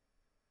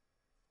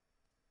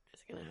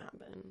 it's gonna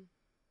happen.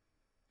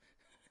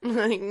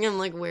 Like, I'm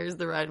like, where's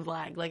the red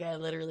flag? Like, I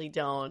literally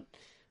don't.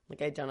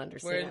 Like, I don't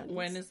understand.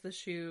 When is the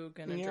shoe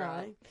gonna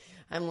drop?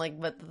 I'm like,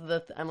 but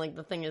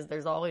the thing is,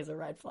 there's always a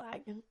red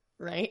flag,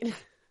 right?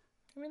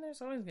 I mean,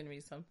 there's always gonna be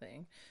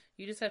something.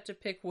 You just have to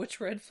pick which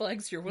red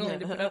flags you're willing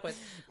to put up with.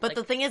 But like,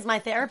 the thing is, my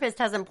therapist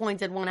hasn't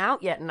pointed one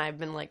out yet, and I've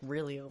been, like,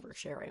 really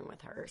oversharing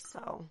with her,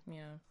 so.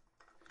 Yeah.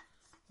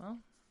 Well.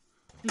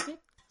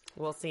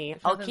 We'll see.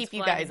 I'll keep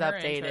you guys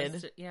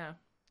updated. Yeah.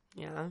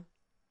 Yeah.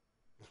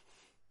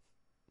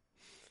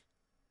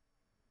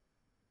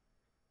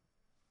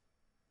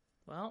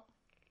 Well,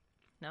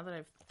 now that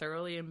I've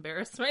thoroughly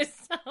embarrassed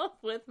myself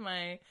with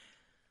my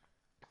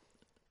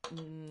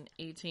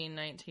 18,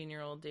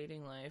 19-year-old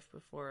dating life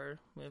before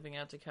moving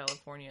out to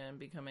California and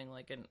becoming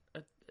like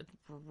a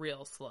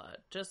real slut.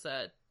 Just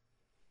a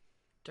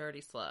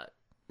dirty slut.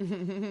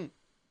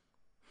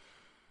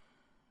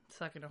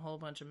 Sucking a whole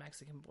bunch of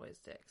Mexican boys'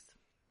 dicks.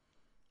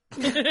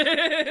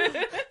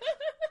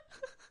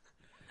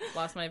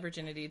 Lost my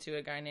virginity to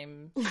a guy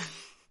named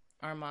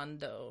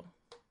Armando.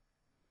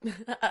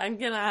 I'm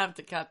gonna have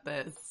to cut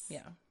this.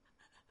 Yeah.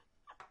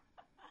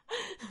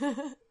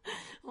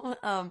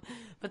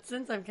 But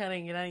since I'm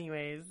cutting it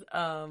anyways,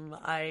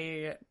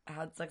 I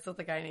had sex with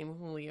a guy named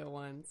Julio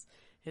once.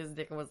 His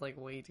dick was, like,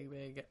 way too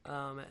big.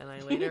 And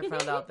I later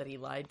found out that he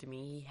lied to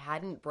me. He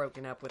hadn't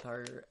broken up with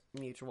our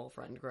mutual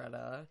friend,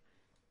 Greta.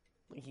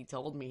 He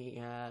told me he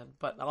had.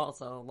 But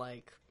also,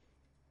 like,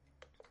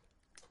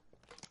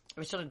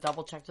 I should have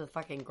double-checked with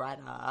fucking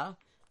Greta.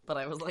 But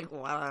I was like,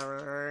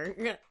 whatever.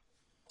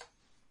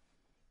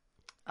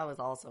 I was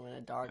also in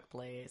a dark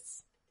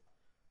place.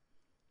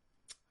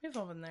 We've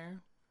all been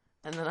there.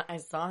 And then I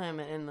saw him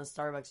in the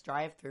Starbucks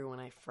drive-thru when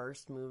I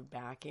first moved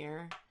back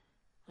here.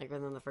 Like,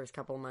 within the first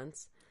couple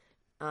months.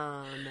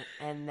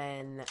 And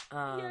then,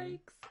 Yikes.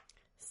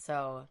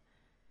 So,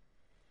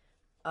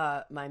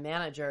 my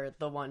manager,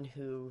 the one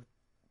who,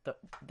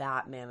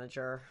 that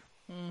manager,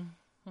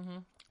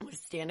 was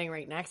standing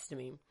right next to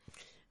me.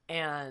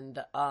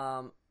 And,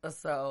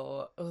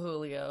 so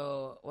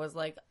Julio was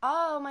like,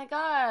 oh my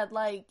God,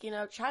 like, you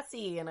know,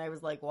 Chessie. And I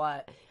was like,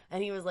 what?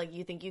 And he was like,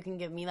 you think you can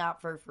give me that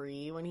for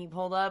free when he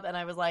pulled up? And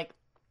I was like,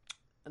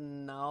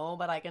 no,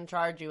 but I can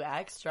charge you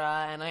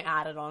extra. And I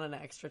added on an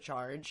extra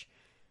charge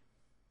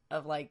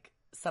of, like,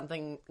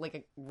 something, like,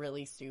 a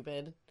really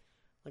stupid,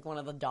 like, one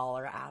of the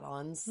dollar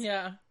add-ons.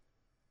 Yeah.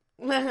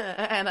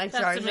 And I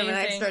charged him an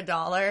extra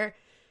 $1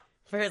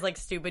 for his, like,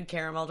 stupid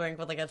caramel drink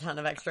with, like, a ton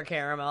of extra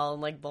caramel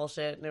and, like,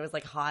 bullshit. And it was,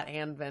 like, hot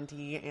and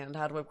venti and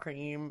had whipped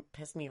cream.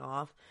 Pissed me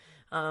off.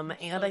 And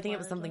I think it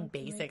was something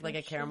basic, like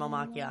a caramel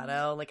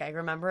macchiato. Like, I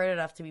remember it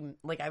enough to be,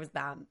 like, I was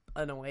that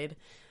annoyed.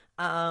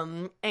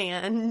 And,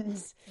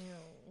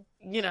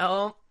 you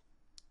know,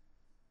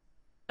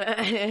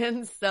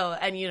 and so,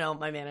 and, you know,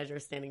 my manager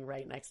is standing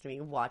right next to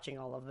me watching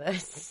all of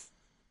this.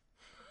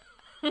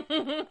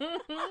 And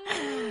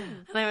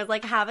I was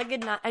like, have a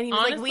good night. And he was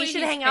Honestly, like, we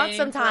should hang out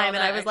sometime.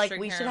 And I was like,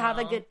 we should have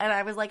a caramel. good, and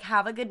I was like,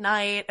 have a good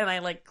night. And I,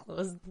 like,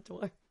 closed the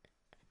door.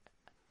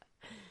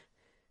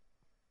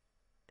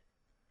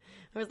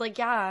 I was like,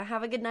 yeah,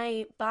 have a good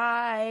night.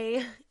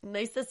 Bye.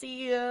 Nice to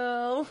see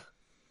you.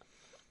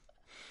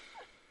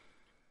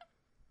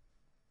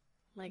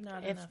 Like,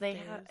 Not if enough they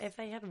days. if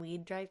I had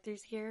weed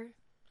drive-thrus here,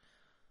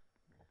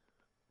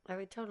 I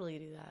would totally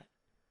do that.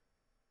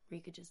 Where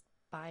you could just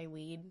buy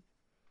weed.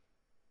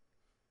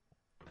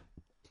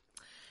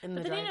 In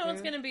the But then you know drive-thru.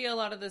 it's going to be a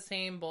lot of the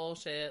same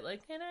bullshit.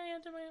 Like, can I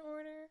enter my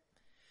order?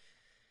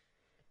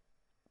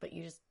 But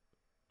you just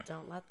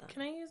don't let them.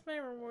 Can I use my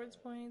rewards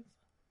points?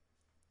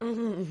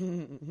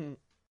 Can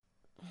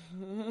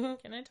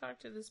Can I talk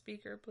to the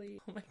speaker, please?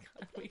 Oh my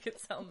God, we could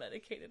sell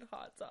medicated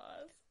hot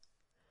sauce.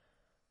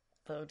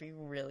 That would be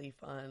really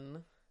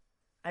fun.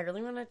 I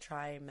really want to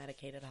try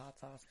medicated hot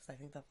sauce because I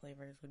think the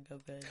flavors would go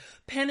good.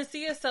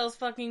 Panacea sells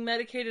fucking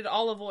medicated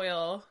olive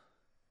oil.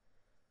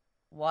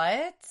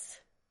 What?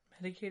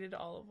 Medicated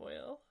olive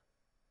oil.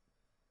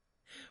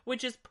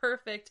 Which is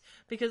perfect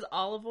because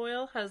olive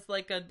oil has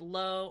like a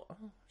low...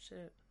 Oh,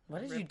 shit.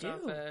 What did I you ripped do?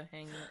 off a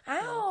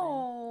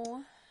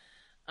Ow!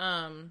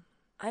 thing.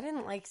 I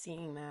didn't like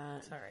seeing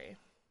that. Sorry.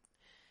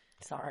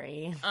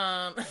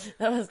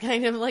 That was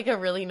kind of like a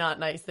really not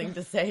nice thing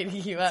to say to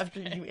you after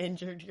you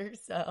injured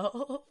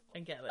yourself. I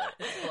get it.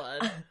 It's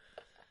blood.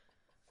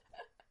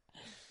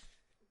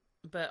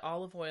 But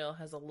olive oil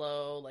has a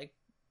low, like,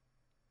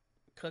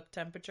 cook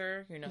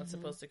temperature. You're not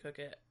supposed to cook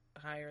it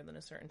higher than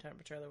a certain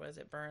temperature, otherwise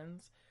it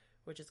burns,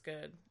 which is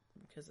good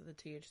because of the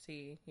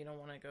THC. You don't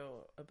want to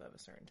go above a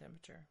certain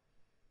temperature.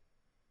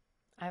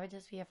 I would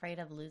just be afraid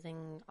of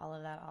losing all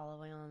of that olive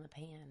oil in the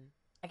pan.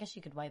 I guess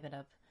you could wipe it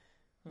up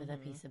with a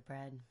piece of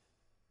bread.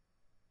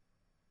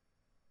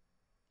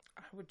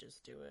 I would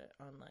just do it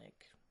on,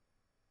 like,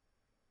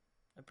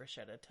 a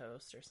bruschetta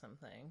toast or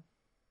something.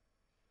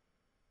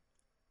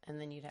 And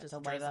then you'd have Just to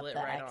wipe drizzle up it the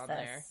right excess on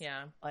there.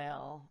 Yeah.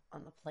 oil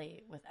on the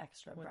plate with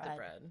extra With bread. the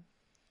bread.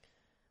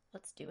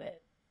 Let's do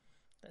it.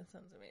 That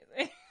sounds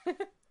amazing.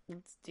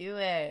 Let's do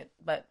it.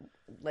 But,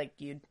 like,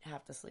 you'd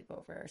have to sleep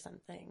over or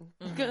something.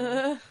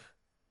 Mm-hmm.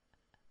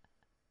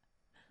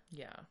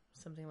 Yeah,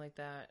 something like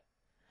that.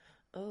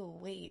 Oh,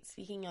 wait.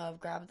 Speaking of,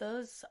 grab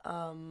those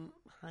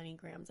honey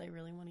grams. I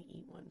really want to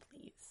eat one,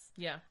 please.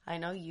 Yeah. I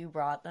know you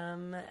brought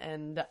them,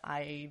 and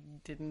I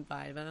didn't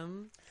buy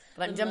them.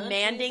 But I'm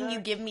demanding you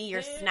give me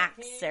your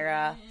snacks,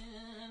 Sarah.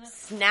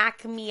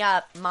 Snack me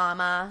up,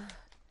 mama.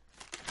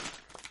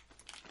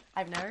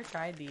 I've never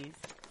tried these.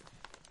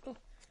 Ooh.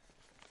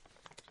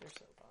 You're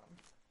so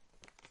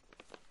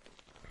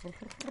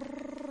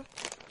bomb.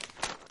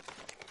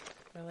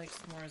 I like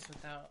s'mores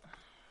without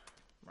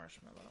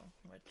marshmallow,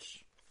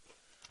 which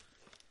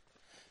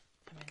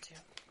I'm into.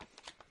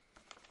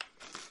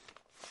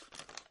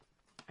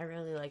 I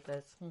really like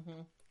this.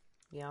 Mm-hmm.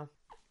 Yeah.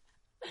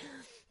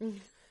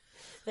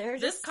 They're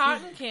This just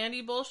cotton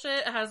candy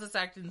bullshit has us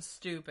acting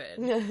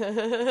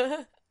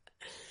stupid.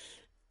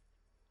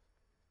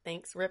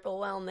 Thanks, Ripple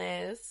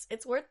Wellness.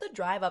 It's worth the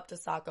drive up to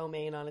Saco,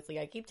 Maine, honestly.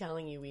 I keep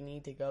telling you we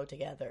need to go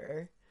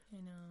together.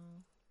 I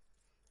know.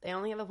 They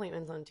only have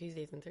appointments on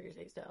Tuesdays and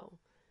Thursdays, though.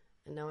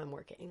 And now I'm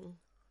working.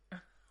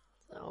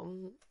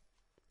 So,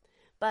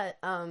 but,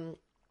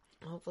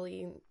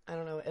 hopefully, I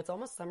don't know, it's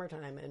almost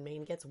summertime, and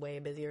Maine gets way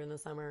busier in the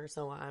summer,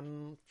 so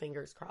I'm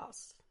fingers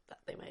crossed that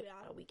they might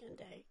add a weekend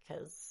day,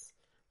 because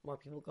more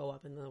people go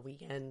up in the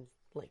weekend,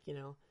 like, you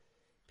know,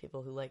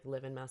 people who, like,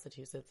 live in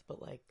Massachusetts,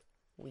 but, like,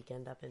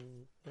 weekend up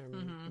in their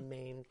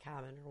Maine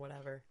cabin or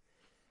whatever.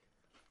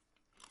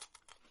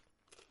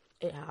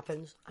 It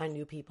happens. I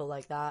knew people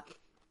like that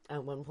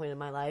at one point in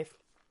my life.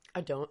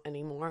 I don't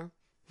anymore.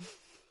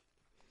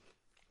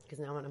 Because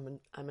now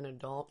I'm an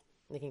adult,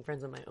 making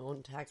friends in my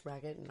own tax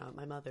bracket and not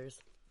my mother's.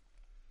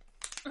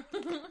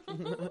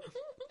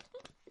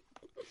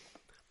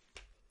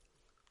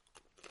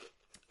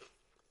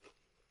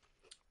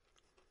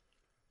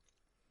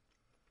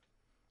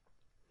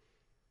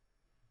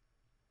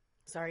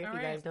 Sorry if you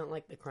guys don't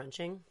like the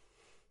crunching.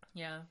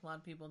 Yeah, a lot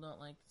of people don't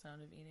like the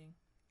sound of eating.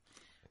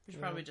 We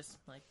should probably just,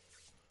 like,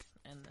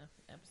 end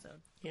the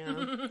episode. Yeah,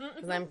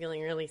 because I'm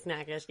feeling really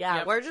snackish. Yeah,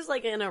 Yep. we're just,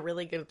 like, in a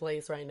really good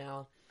place right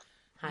now.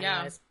 Hi,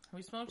 guys.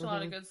 We smoked a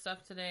lot of good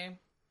stuff today.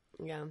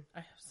 Yeah. I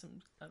have some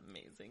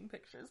amazing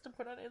pictures to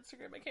put on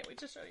Instagram. I can't wait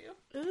to show you.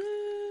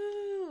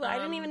 Ooh, I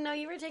didn't even know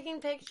you were taking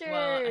pictures.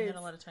 Well, I had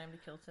a lot of time to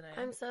kill today.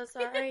 I'm so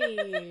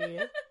sorry.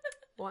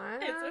 Wow.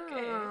 It's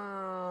okay.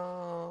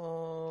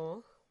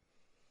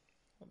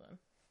 Hold on.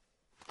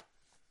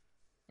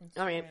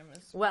 All right.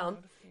 Well,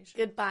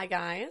 goodbye,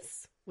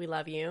 guys. We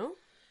love you.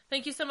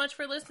 Thank you so much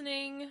for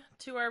listening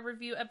to our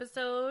review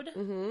episode.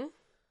 Mm-hmm.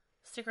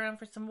 Stick around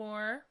for some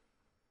more.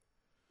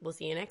 We'll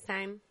see you next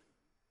time.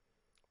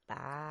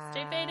 Bye.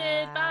 Stay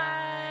faded.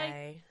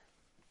 Bye.